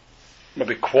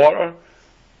maybe quarter,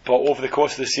 but over the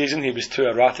course of the season he was too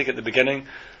erratic at the beginning.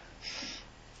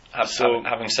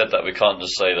 Having said that, we can't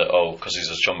just say that because he's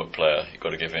a Jeonbuk player, you've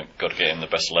got to get him the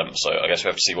best 11. So I guess we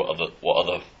have to see what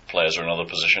other players are in other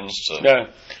positions. So yeah.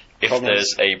 If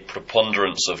there's a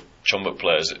preponderance of Jeonbuk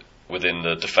players within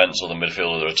the defence or the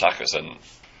midfield or the attackers, then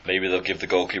maybe they'll give the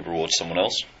goalkeeper award to someone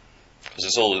else, because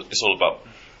it's all about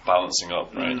balancing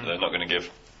up, right? They're not going to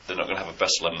have a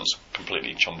best 11 that's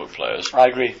completely Jeonbuk players. I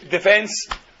agree. Defence,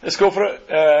 let's go for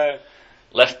it.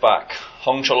 Left back,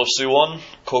 Hong Chol of Suwon,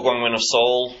 Ko Kwang-min of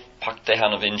Seoul, Park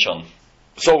Dae-han of Incheon.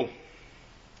 Seoul?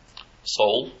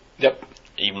 Yep.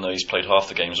 Even though he's played half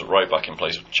the games at right back in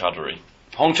place of Chadori.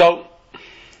 Hong Chol,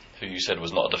 who you said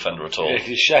was not a defender at all.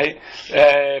 He's shy.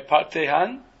 Park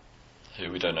Dae-han, who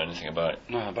we don't know anything about.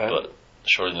 No, but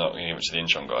surely they're not going to give it to the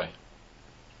Incheon guy.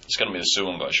 It's going to be the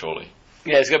Suwon guy, surely.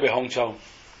 Yeah, it's going to be Hong Chol.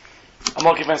 I'm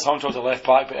not convinced Hong Chol's a left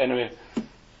back, but anyway.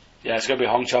 Yeah, it's going to be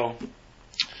Hong Chol.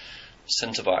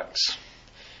 Centre backs.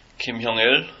 Kim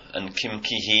Hyung-il and Kim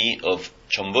Ki-hee of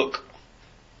Jeonbuk,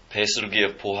 Bae-seulgi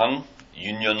of Pohang,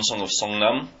 Yoon Yeon-sung of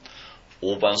Songnam,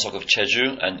 Oh Ban-seok of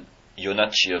Jeju, and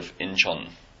Yonachi of Incheon.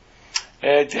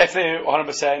 Definitely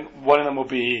 100%. One of them will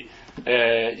be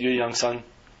Yoo Young-sun.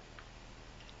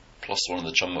 Plus one of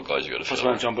the Jeonbuk guys you got to Plus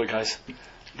one of the Jeonbuk guys.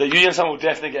 The Yoo Young-sun will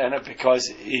definitely get in it because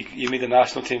he made the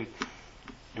national team.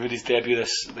 He made his debut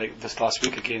this last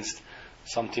week against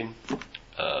some team.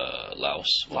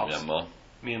 Laos.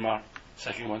 Myanmar,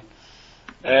 second one.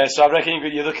 So I reckon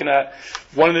you're looking at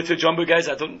one of the two Jeonbuk guys.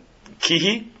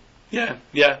 Ki-hee? Yeah,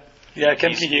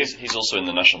 Kim Ki-hee. He's also in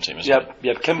the national team, isn't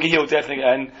he? Kim Ki-hee will definitely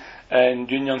get in, and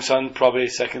Yoon Young-sun probably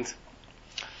second.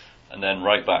 And then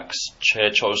right backs, Choi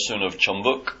Chol-soon of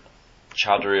Jeonbuk,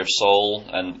 Chadri of Seoul,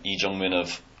 and Lee Jung-min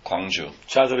of Gwangju.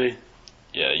 Chadri.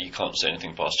 Yeah, you can't say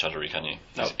anything past Chadri, can you?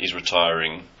 No. He's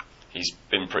retiring. He's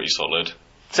been pretty solid.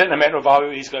 Sentimental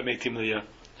value, he's got to make team of the year.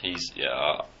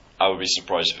 I would be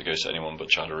surprised if it goes to anyone but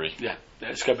Chadri. Yeah,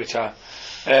 it's got to be Cha.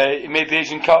 He made the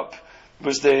Asian Cup,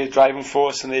 was the driving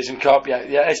force in the Asian Cup. Yeah,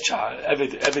 it's Cha every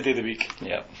day of the week.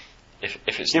 Yeah. If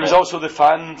it's he was also the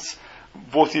fans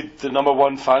voted the number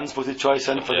one fans voted choice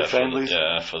in for the friendlies.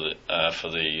 For the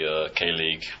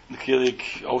KLeague. The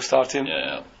KLeague All-Star team.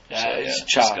 It's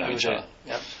Cha. It's Cha.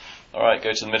 Yeah. All right,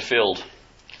 go to the midfield.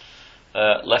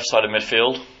 Left side of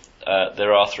midfield.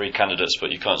 There are three candidates,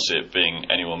 but you can't see it being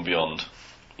anyone beyond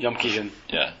Yeom Ki-hoon.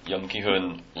 Yeah, Yeom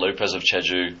Ki-hoon, Lopez of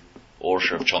Jeju,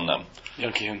 Orsha of Cheonnam.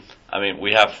 Yeom Ki-hoon. I mean,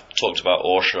 we have talked about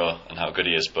Orsha and how good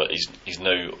he is, but he's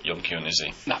no Yeom Ki-hoon, is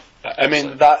he? No.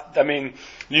 I mean,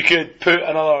 you could put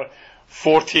another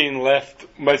 14 left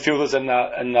midfielders in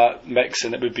that mix,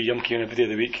 and it would be Yeom Ki-hoon every day of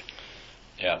the week.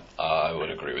 Yeah, I would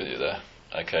agree with you there.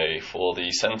 Okay, for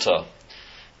the centre,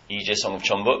 Lee Jae-sung of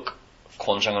Jeonbuk,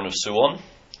 Kwon Chang-won of Suwon,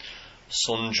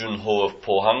 Son Jun-ho of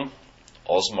Pohang,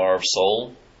 Osmar of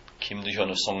Seoul, Kim Do-hyun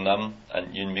of Songnam,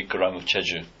 and Yoon Bik-ram of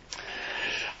Jeju.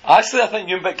 Actually, I think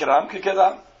Yoon Bik-ram could get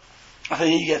that. I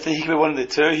think he could be one of the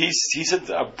two. He's had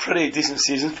a pretty decent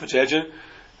season for Jeju.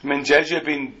 I mean, Jeju have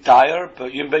been dire,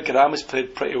 but Yoon Bik-ram has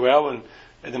played pretty well in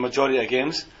the majority of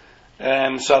games.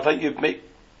 So I think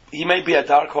he might be a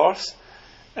dark horse.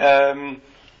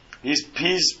 He's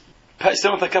pitched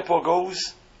in with a couple of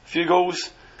goals, a few goals.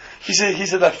 He's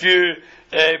had a few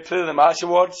Player of the Match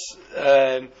awards.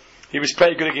 He was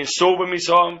pretty good against Seoul when we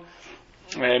saw him.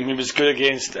 He was good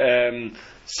against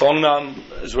Songnam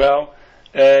as well.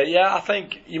 I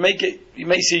think you might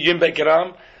see Yoon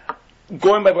Bik-ram.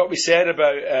 Going by what we said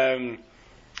about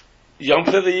Young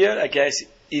Player of the Year, I guess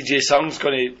Lee Jae-sung's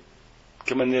going to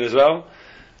come in there as well.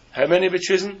 How many are we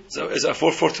choosing? Is it a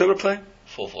 4-4-2 we're playing?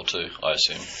 4-4-2, I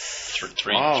assume.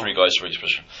 Three guys for each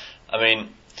position. I mean...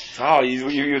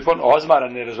 you'd want Osmar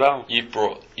in there as well. You've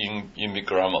brought Yoon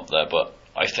Bik-ram up there, but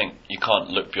I think you can't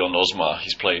look beyond Osmar.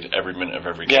 He's played every minute of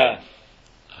every game. Yeah.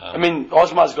 I mean,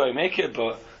 Osmar's got to make it,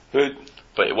 but it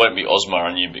won't be Osmar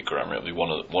and Yoon Bik-ram. It'll be one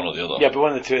or the other. Yeah, but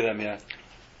one of the two of them, yeah.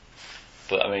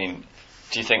 But I mean,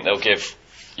 do you think they'll give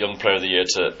Young Player of the Year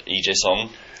to Lee Jae-sung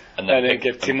and then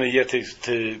give Team of the Year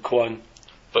to Kwon?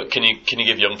 But can you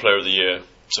give Young Player of the Year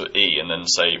to E and then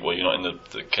say, well, you're not in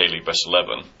the K-League Best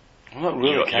 11? Well, not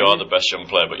really. You are the best young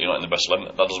player, but you're not in the best 11.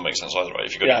 That doesn't make sense either, right?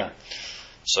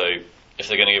 So if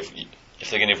they're going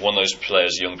to give one of those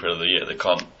players Young Player of the Year, they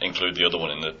can't include the other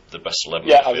one in the best 11.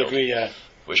 Yeah, I would agree. Yeah.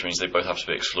 Which means they both have to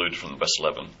be excluded from the best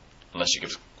 11, unless you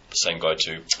give the same guy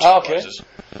two. Okay. Prizes.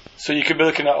 So you could be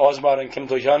looking at Osmar and Kim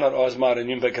Do-hyun, or Osmar and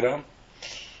Yoon Bik-ram.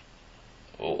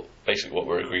 Well, basically what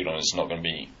we're agreed on is it's not going to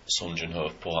be Son Jun-ho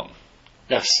of Pohang.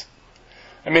 Yes.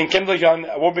 I mean, Kim Do-hyun,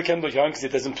 it won't be Kim Do-hyun because he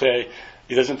doesn't play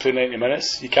 90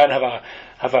 minutes. You can't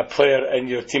have a player in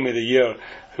your Team of the Year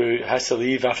who has to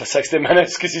leave after 60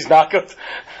 minutes because he's knackered.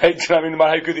 Right? Do you know what I mean? No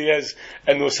matter how good he is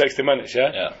in those 60 minutes,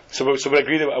 yeah? So we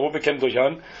agree that it won't be Kim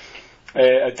Do-hyun.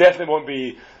 It definitely won't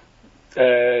be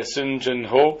Son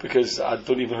Jun-ho because I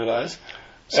don't even know who that is.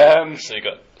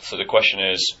 So the question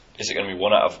is it going to be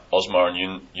one out of Osmar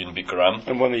and Yoon Bik-ram?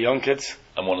 And one of the young kids.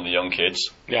 And one of the young kids.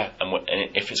 Yeah. And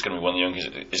if it's going to be one of the young kids,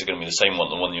 is it going to be the same one,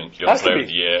 the one young player of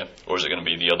the year, or is it going to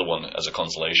be the other one as a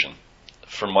consolation?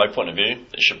 From my point of view,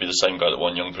 it should be the same guy that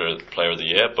won young player of the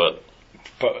year, but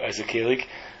as a K-League.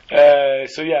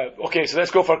 So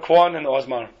let's go for Kwon and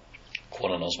Osmar.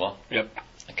 Kwon and Osmar. Yep.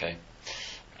 Okay.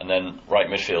 And then right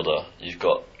midfielder, you've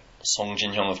got Song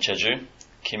Jin-hyung of Jeju,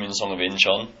 Kim In-sung of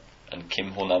Incheon, and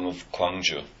Kim Ho-nam of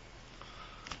Gwangju.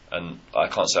 And I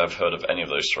can't say I've heard of any of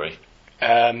those three.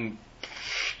 I'm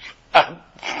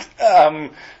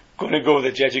going to go with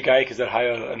the Jeju guy because they're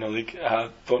higher in the league. I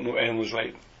don't know any of those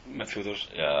right midfielders.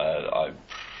 Yeah,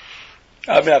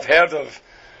 I mean, I've heard of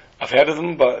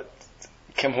them, but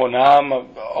Kim Ho Nam,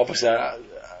 obviously,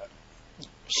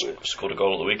 Scored a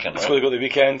goal at the weekend, right? scored a goal at the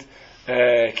weekend.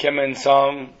 Kim In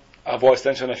Sung, I've watched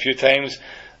Incheon a few times.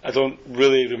 I don't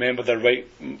really remember the right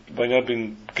winger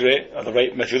being great, or the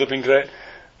right midfielder being great.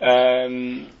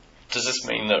 Does this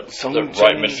mean that Some the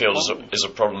right midfield is a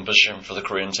problem position for the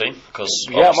Korean team? Because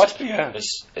yeah, it must be. Yeah.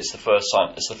 It's the first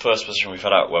time. It's the first position we've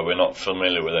had out where we're not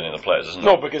familiar with any of the players, isn't it?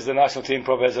 No, because the national team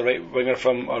probably has a right winger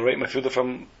from a right midfielder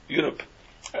from Europe.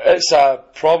 It's a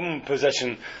problem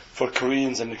position for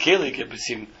Koreans in the KLeague, it would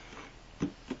seem,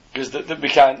 because we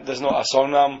can't. There's not a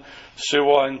Songnam,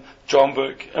 Suwon,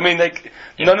 Jeonbuk. I mean,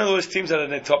 none of those teams are in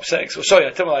the top 6. Oh, sorry,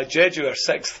 I tell you, like Jeju are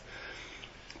 6th,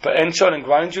 but Incheon and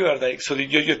Gwangju are like. So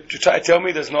you're trying to tell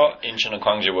me there's not. Incheon and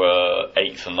Gwangju were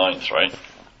 8th and 9th, right?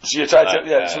 So you're trying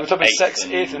to so we're talking 6th,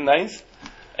 8th, and 9th.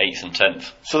 8th and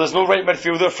 10th. So there's no right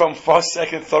midfielder from 1st,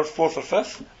 2nd, 3rd, 4th, or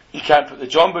 5th. You can't put the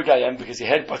Jeonbuk guy in because he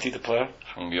headbutted the player.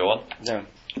 Hong Byo-won. Yeah.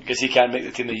 Because he can't make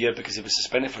the team of the year because he was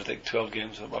suspended for like 12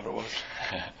 games or whatever it was.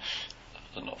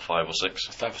 Not 5 or 6.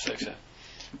 5 or 6, yeah.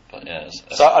 But yeah.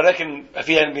 So I reckon if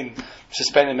he hadn't been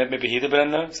suspended, maybe he'd have been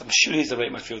in there. So I'm sure he's the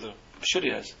right midfielder. I'm sure he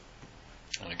is.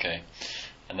 Okay.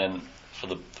 And then for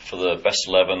the best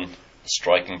 11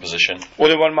 striking position.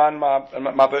 Only one man in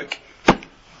my book.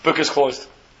 Book is closed.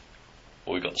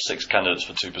 Well, we've got 6 candidates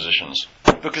for 2 positions.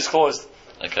 Book is closed.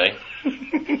 Okay.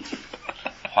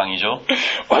 Hwang Hee-jo.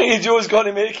 Hwang Hee-jo's got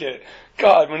to make it.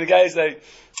 God, when the guy's like,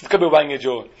 it's got to be Hwang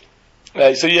Hee-jo.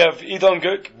 Right, so you have Lee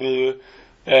Dong-guk,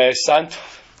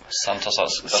 Santos,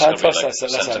 that's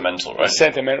sentimental, right?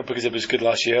 Sentimental because it was good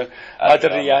last year.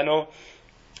 Adriano,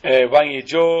 Hwang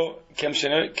Hee-jo, Kim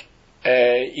Shin-wook,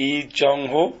 Lee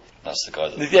Jong-ho. That's the guy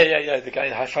that... Yeah, the guy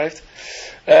that high-fived.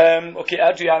 Okay,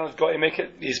 Adriano's got to make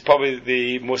it. He's probably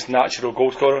the most natural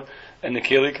goal scorer in the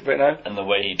KLeague right now. And the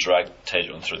way he dragged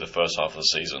Taejun through the first half of the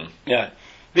season. Yeah.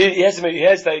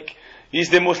 He's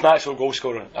the most natural goal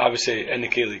scorer, I would say, in the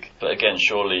KLeague. But again,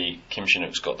 surely Kim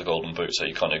Shin-wook's got the golden boot, so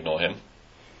you can't ignore him.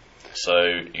 So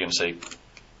you're going to say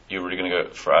you're really going to go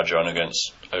for Adriano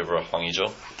over Hwang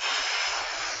Hee-jo?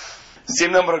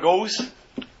 Same number of goals.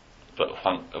 But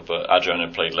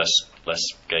Adriano played less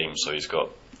games, so he's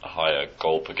got a higher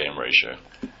goal per game ratio.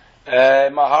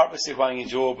 My heart would say Hwang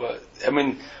Hee-jo, but I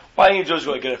mean, Hwang Hee-jo's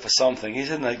got to get it for something.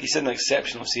 He's in an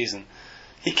exceptional season.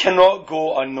 He cannot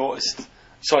go unnoticed.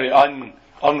 Sorry,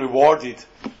 unrewarded.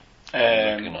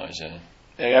 Recognised,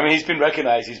 yeah. I mean, he's been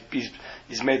recognised.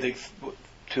 He's made like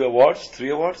 2 awards, 3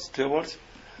 awards, 2 awards.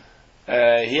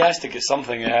 He has to get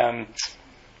something.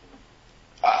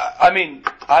 I mean,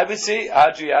 I would say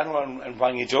Adriano and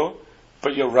Hwang Hee-jo,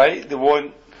 but you're right. They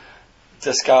won't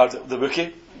discard the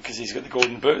rookie because he's got the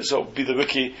golden boot. So it'll be the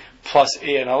rookie plus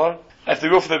another. If they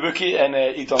go for the rookie and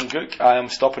Lee Dong-guk, I am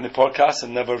stopping the podcast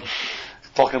and never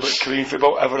talking about Korean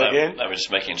football ever again. No, we're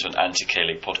just making it into an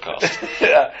anti-K-League podcast.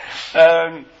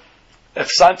 Yeah. If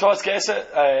Santos gets it,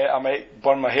 I might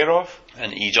burn my hair off.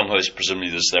 And Lee Jong-ho is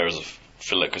presumably just there as a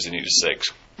filler because he needed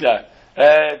 6. Yeah.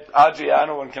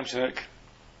 Adriano and Kim Shin-wook.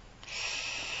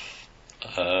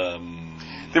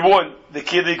 They won't. The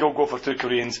K-League will go for 2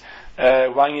 Koreans.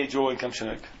 Hwang Hee-jo and Kim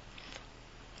Shin-wook.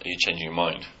 Are you changing your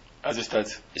mind? I just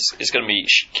did. It's going to be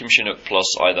Kim Shin-wook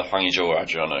plus either Hwang Hee-jo or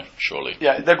Adriano, surely.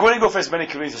 Yeah, they're going to go for as many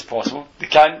Koreans as possible. They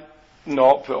can't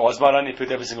not put Osman in. They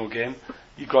put every single game.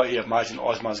 You've got to imagine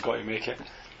Osman's got to make it.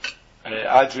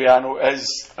 Adriano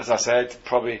is, as I said,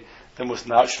 probably the most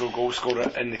natural goal scorer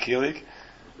in the K-League.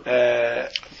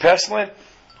 Personally,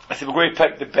 if they were going to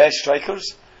pick the best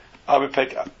strikers, I would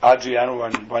pick Adriano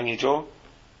and Hwang Hee-jo.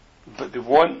 But they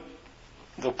won't.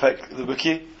 They'll pick the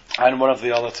Wookiee and one of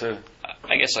the other 2.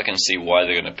 I guess I can see why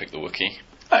they're going to pick the Wookiee.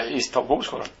 He's top goal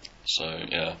scorer. So,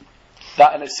 yeah.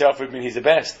 That in itself would mean he's the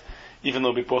best, even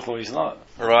though we both know he's not.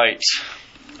 Right.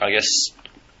 I guess,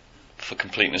 for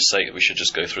completeness sake, we should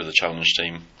just go through the challenge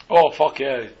team. Oh, fuck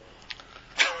yeah.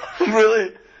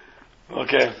 Really?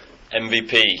 Okay.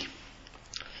 MVP.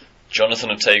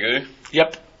 Jonathan of Taegu.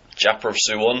 Yep. Jappa of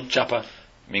Suwon. Jappa.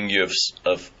 Mingyu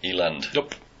of Eland.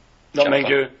 Nope. Not Jappa.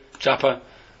 Mingyu. Jappa.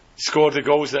 Scored the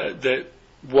goals that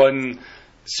won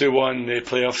Suwon the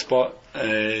playoff spot,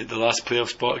 the last playoff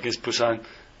spot against Busan.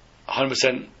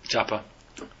 100% Jappa.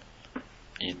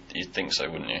 You'd think so,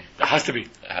 wouldn't you? It has to be.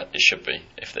 It should be,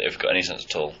 if they've got any sense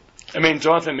at all. I mean,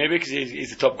 Jonathan maybe because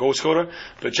he's the top goal scorer,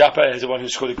 but Jappa is the one who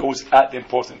scored the goals at the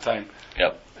important time.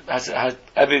 Yep.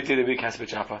 Every day of the week has to be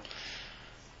Jappa.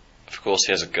 Of course,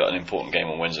 he has got an important game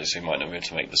on Wednesday, so he might not be able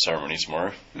to make the ceremony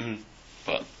tomorrow. Mm-hmm.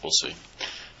 But we'll see.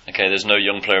 Okay, there's no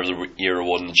Young Player of the Year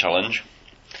award in the challenge,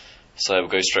 so we'll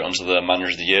go straight on to the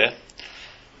Manager of the Year.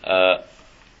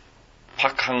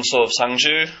 Park Hang-seo of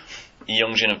Sangju, Lee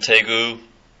Young-jin of Taegu,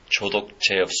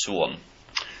 Chodokche of Suwon.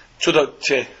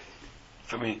 Chodokche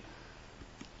for me.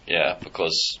 Yeah,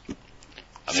 because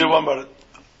Suwon were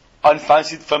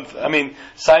unfancied from. I mean,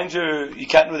 Sanju, you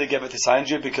can't really give it to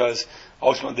Sanju because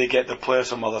ultimately they get their players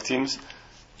from other teams.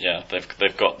 Yeah,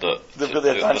 they've got the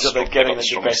advantage of getting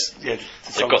the best. Yeah,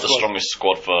 they've got the strongest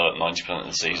squad for 90% of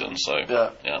the season. So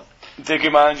yeah.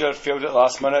 Daegu manager failed at the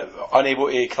last minute, unable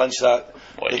to clinch that.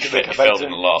 Well, he failed in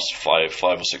the last five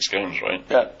or six games, right?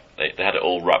 Yeah. They had it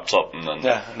all wrapped up and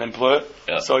then blew it.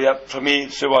 Yeah. So for me,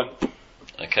 Suwon.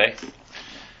 Okay.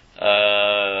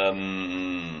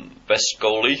 Best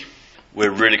goalie.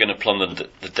 We're really going to plumb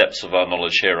the depths of our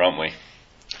knowledge here, aren't we?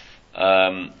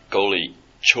 Goalie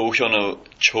Cho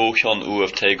Hyun-woo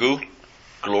of Daegu,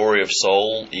 Glory of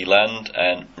Seoul, Eland,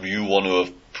 and Ryu Won-woo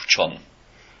of Busan.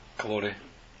 Glory.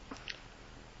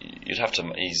 You'd have to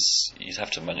manage.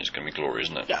 It's going to be Glory,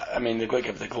 isn't it? Yeah, I mean they've got to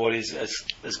give the Glory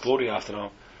as Glory after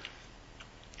all.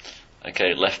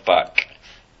 Okay, left back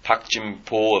Park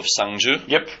Jin-po of Sangju.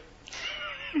 Yep.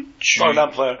 Chu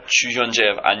Hyun-jae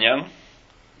of Anyang,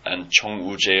 and Chung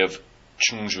Woo-jae of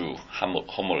Chungju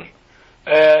Homul.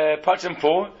 Park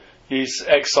Jin-po, he's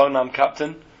ex-Songnam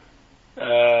captain.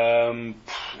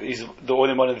 He's the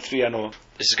only one of the three I know.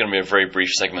 This is going to be a very brief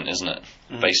segment, isn't it?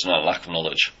 Based on our lack of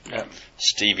knowledge. Yeah.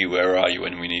 Stevie, where are you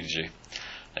when we needed you?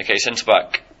 Okay, centre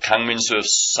back Kang Min-soo of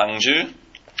Sangju,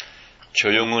 Cho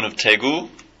Young-un of Daegu,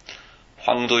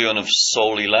 Hwang Do-yeon of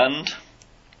Seoul Eland,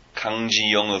 Kang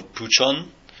Ji-young of Busan,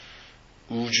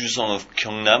 Woo Ju-sung of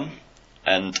Gyeongnam,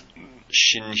 and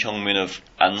Shin Hyung-min of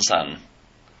Ansan.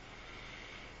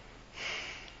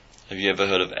 Have you ever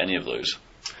heard of any of those?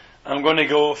 I'm going to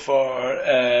go for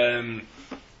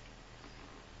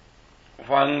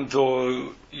Hwang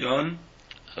Do-yeon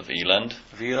of Eland,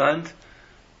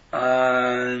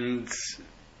 and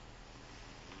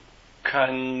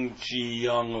Kang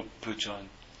Ji-young of Busan.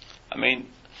 I mean,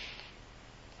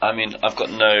 I've got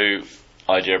no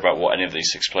idea about what any of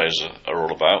these six players are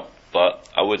all about, but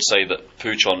I would say that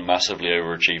Busan massively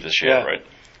overachieved this year, right?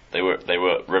 They were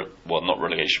not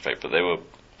relegation fate, but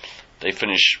they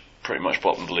finished pretty much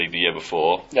bottom of the league the year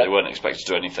before. Yep. They weren't expected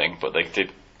to do anything, but they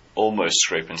did almost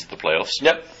scrape into the playoffs.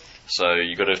 Yep. So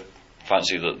you got to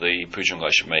fancy that the Busan guy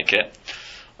should make it.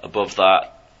 Above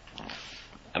that,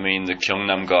 I mean, the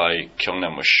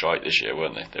Gyeongnam was shite this year,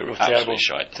 weren't they? They were absolutely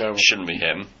shite. Terrible. Shouldn't be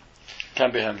him.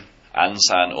 Can't be him.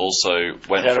 Ansan also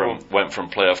went from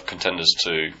playoff contenders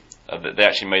to they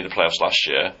actually made the playoffs last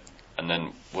year and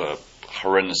then were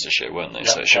horrendous this year, weren't they?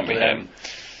 So it shouldn't be him.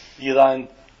 Elan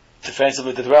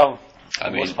defensively did well. I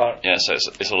mean, yeah. So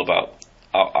it's all about.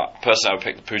 Personally, I would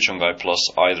pick the Busan guy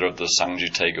plus either of the Sangju,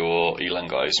 Daegu, or Elan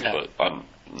guys, but I'm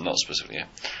not specifically. Yeah.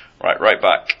 Right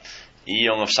back. Lee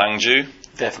Young of Sangju.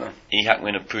 Definitely. Lee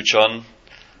Hak-min of Busan.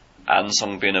 An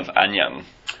Sung-bin of Anyang.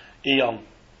 Lee Young.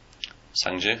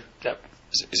 Sangju? Yep.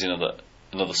 Is he another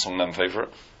Songnam favourite?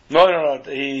 No.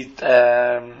 He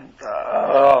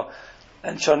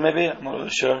Incheon maybe. I'm not really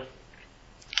sure.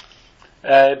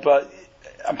 But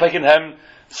I'm picking him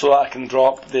so I can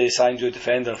drop the Sangju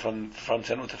defender from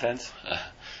central defence.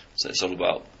 So it's all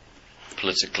about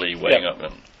politically weighing up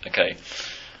them. Okay.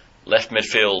 Left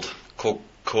midfield, Ko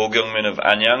Kyung-min of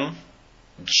Anyang,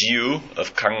 Jiu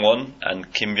of Gangwon,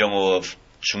 and Kim Byung-ho of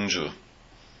Chungju.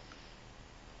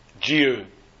 Jiu.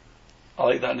 I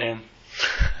like that name.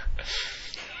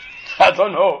 I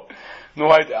don't know.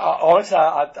 No idea. Honestly,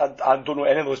 I don't know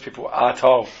any of those people at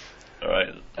all.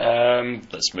 Alright.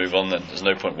 Let's move on then. There's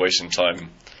no point wasting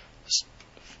time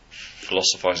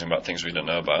philosophizing about things we don't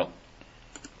know about.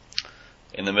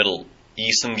 In the middle,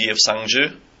 Lee Seung-gi of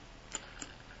Sangju,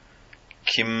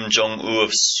 Kim Jong-woo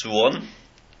of Suwon,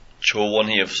 Cho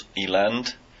Won-hee of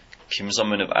Eland, Kim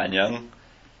Sun-min of Anyang,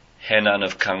 Henan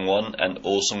of Gangwon, and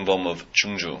Oh Sung-bom of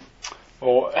Chungju.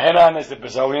 Well, Henan is the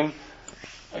Brazilian.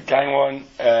 Gangwon,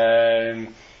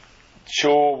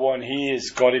 Cho Won-hee has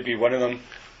got to be one of them.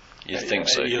 You think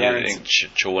so? You think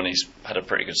Cho Won-hee's had a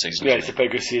pretty good season? Yeah, it's a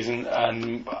pretty good season.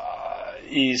 And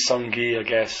Lee Seung-gi, I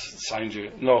guess,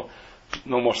 Sangju. No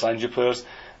more Sangju players.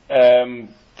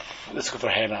 Let's go for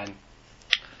Henan.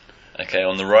 Okay,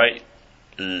 on the right,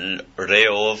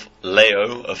 Leo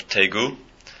of Daegu,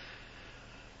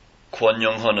 Kwon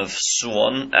Young-hun of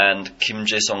Suwon, and Kim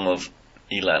Jae-sung of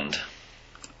Eland.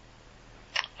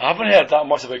 I haven't heard that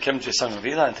much about Kim Jae-sung of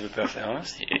Eland, to be perfectly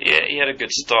honest. Yeah, he had a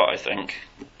good start, I think,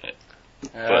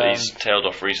 but he's tailed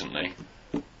off recently.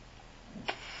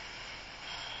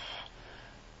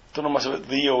 Don't know much about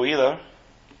Leo either.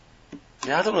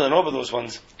 Yeah, I don't really know about those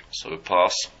ones. So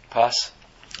pass.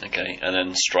 Okay, and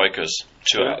then strikers,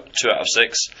 two out of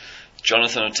 6.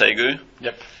 Jonathan of Daegu.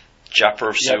 Yep. Japper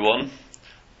of Suwon.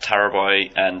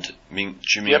 Tarabai and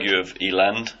Jumingyu of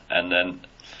Eland, and then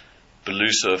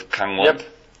Belusa of Kangwon,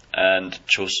 and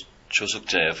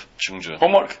Chosukjae of Chungju.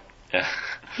 Homework. Yeah,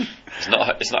 it's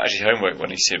not actually homework when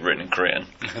you see it written in Korean.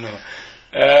 I know.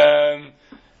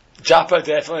 Japa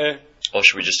definitely. Or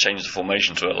should we just change the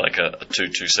formation to it like a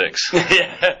 2-2-6?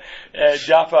 Yeah,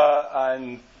 Japa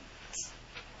and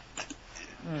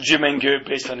Jumingyu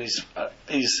based on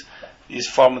his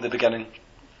form at the beginning.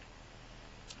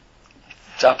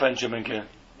 Japa and Jumingyu.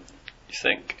 You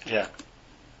think? Yeah.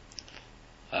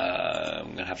 I'm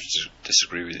going to have to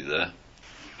disagree with you there.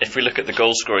 If we look at the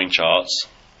goal scoring charts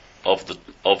of the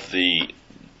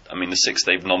the 6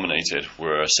 they've nominated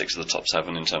were 6 of the top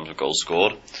 7 in terms of goals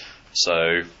scored.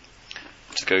 So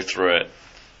to go through it,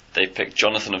 they picked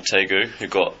Jonathan of Daegu, who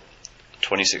got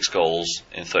 26 goals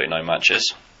in 39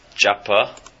 matches.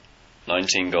 Japa,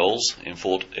 19 goals in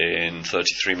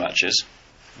 33 matches.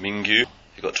 Mingyu,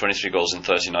 who got 23 goals in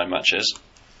 39 matches.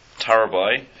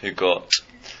 Tarabai, who got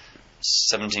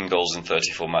 17 goals in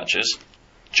 34 matches.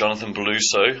 Jonathan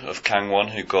Beluso of Kangwon,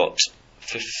 who got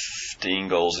 15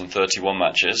 goals in 31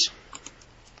 matches.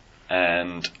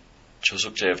 And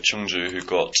Chosukjae of Chungju, who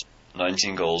got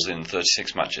 19 goals in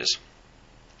 36 matches.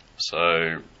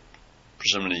 So,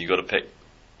 presumably you've got to pick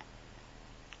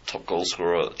top goal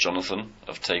scorer Jonathan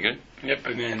of Daegu. Yep,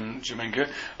 and then Jumingyu.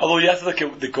 Although you have to look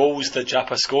at the goals that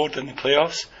Japa scored in the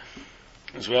playoffs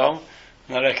as well.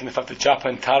 And I reckon the fact that Japa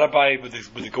and Tarabai with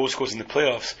the goal scores in the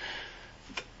playoffs,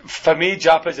 for me,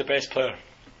 Japa is the best player.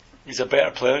 He's a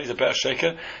better player, he's a better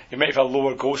striker. He might have a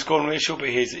lower goal scoring ratio, but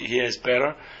he is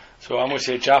better. So I'm going to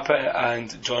say Japa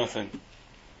and Jonathan.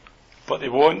 But they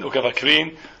won't, they'll give a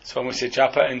Korean, so I'm going to say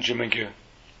Japa and Jumingyu.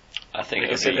 I think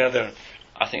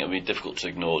it'll be difficult to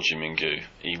ignore Jumingyu,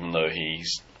 even though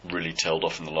he's really tailed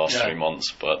off in the last 3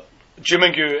 months. But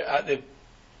Jumingyu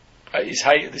at his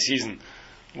height of the season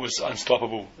was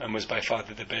unstoppable and was by far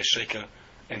the best striker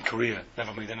in Korea,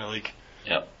 never mind in the league.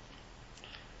 Yeah.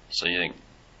 So you think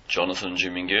Jonathan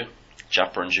Jumingyu,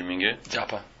 Japa and Jumingyu?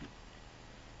 Japa.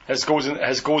 His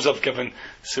goals have given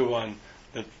Suwon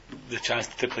the chance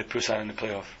to play Busan in the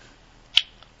playoff.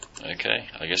 Okay,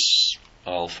 I guess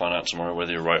I'll find out tomorrow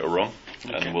whether you're right or wrong,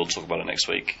 and we'll talk about it next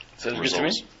week. Sounds good to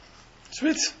me.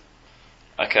 Sweet.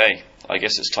 Okay, I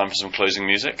guess it's time for some closing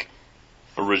music.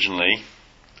 Originally,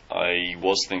 I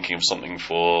was thinking of something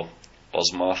for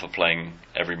Osmar for playing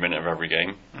every minute of every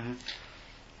game,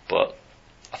 but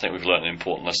I think we've learned an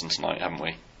important lesson tonight, haven't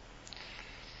we?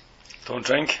 Don't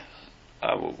drink.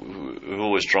 We've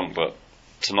always drunk, but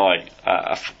tonight,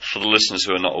 for the listeners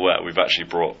who are not aware, we've actually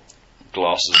brought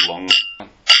glasses along.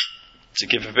 To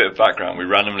give a bit of background, we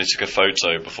randomly took a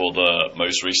photo before the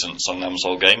most recent Songnam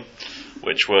Seoul game,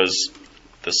 which was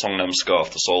the Songnam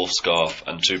scarf, the Seoul scarf,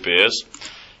 and 2 beers.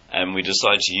 And we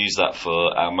decided to use that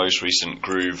for our most recent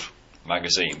Groove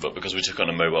magazine, but because we took on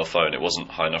a mobile phone, it wasn't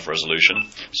high enough resolution,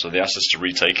 so they asked us to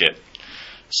retake it.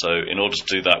 So in order to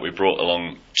do that, we brought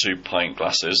along 2 pint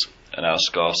glasses and our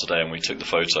scarves today, and we took the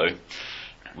photo.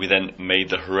 We then made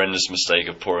the horrendous mistake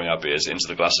of pouring our beers into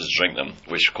the glasses to drink them,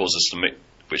 which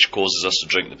causes us to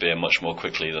drink the beer much more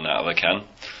quickly than out of a can.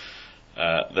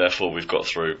 Therefore, we've got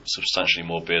through substantially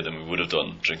more beer than we would have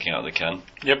done drinking out of the can.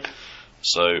 Yep.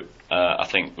 So I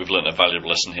think we've learned a valuable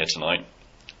lesson here tonight.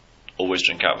 Always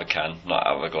drink out of a can, not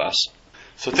out of a glass.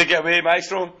 So take it away,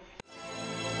 Maestro.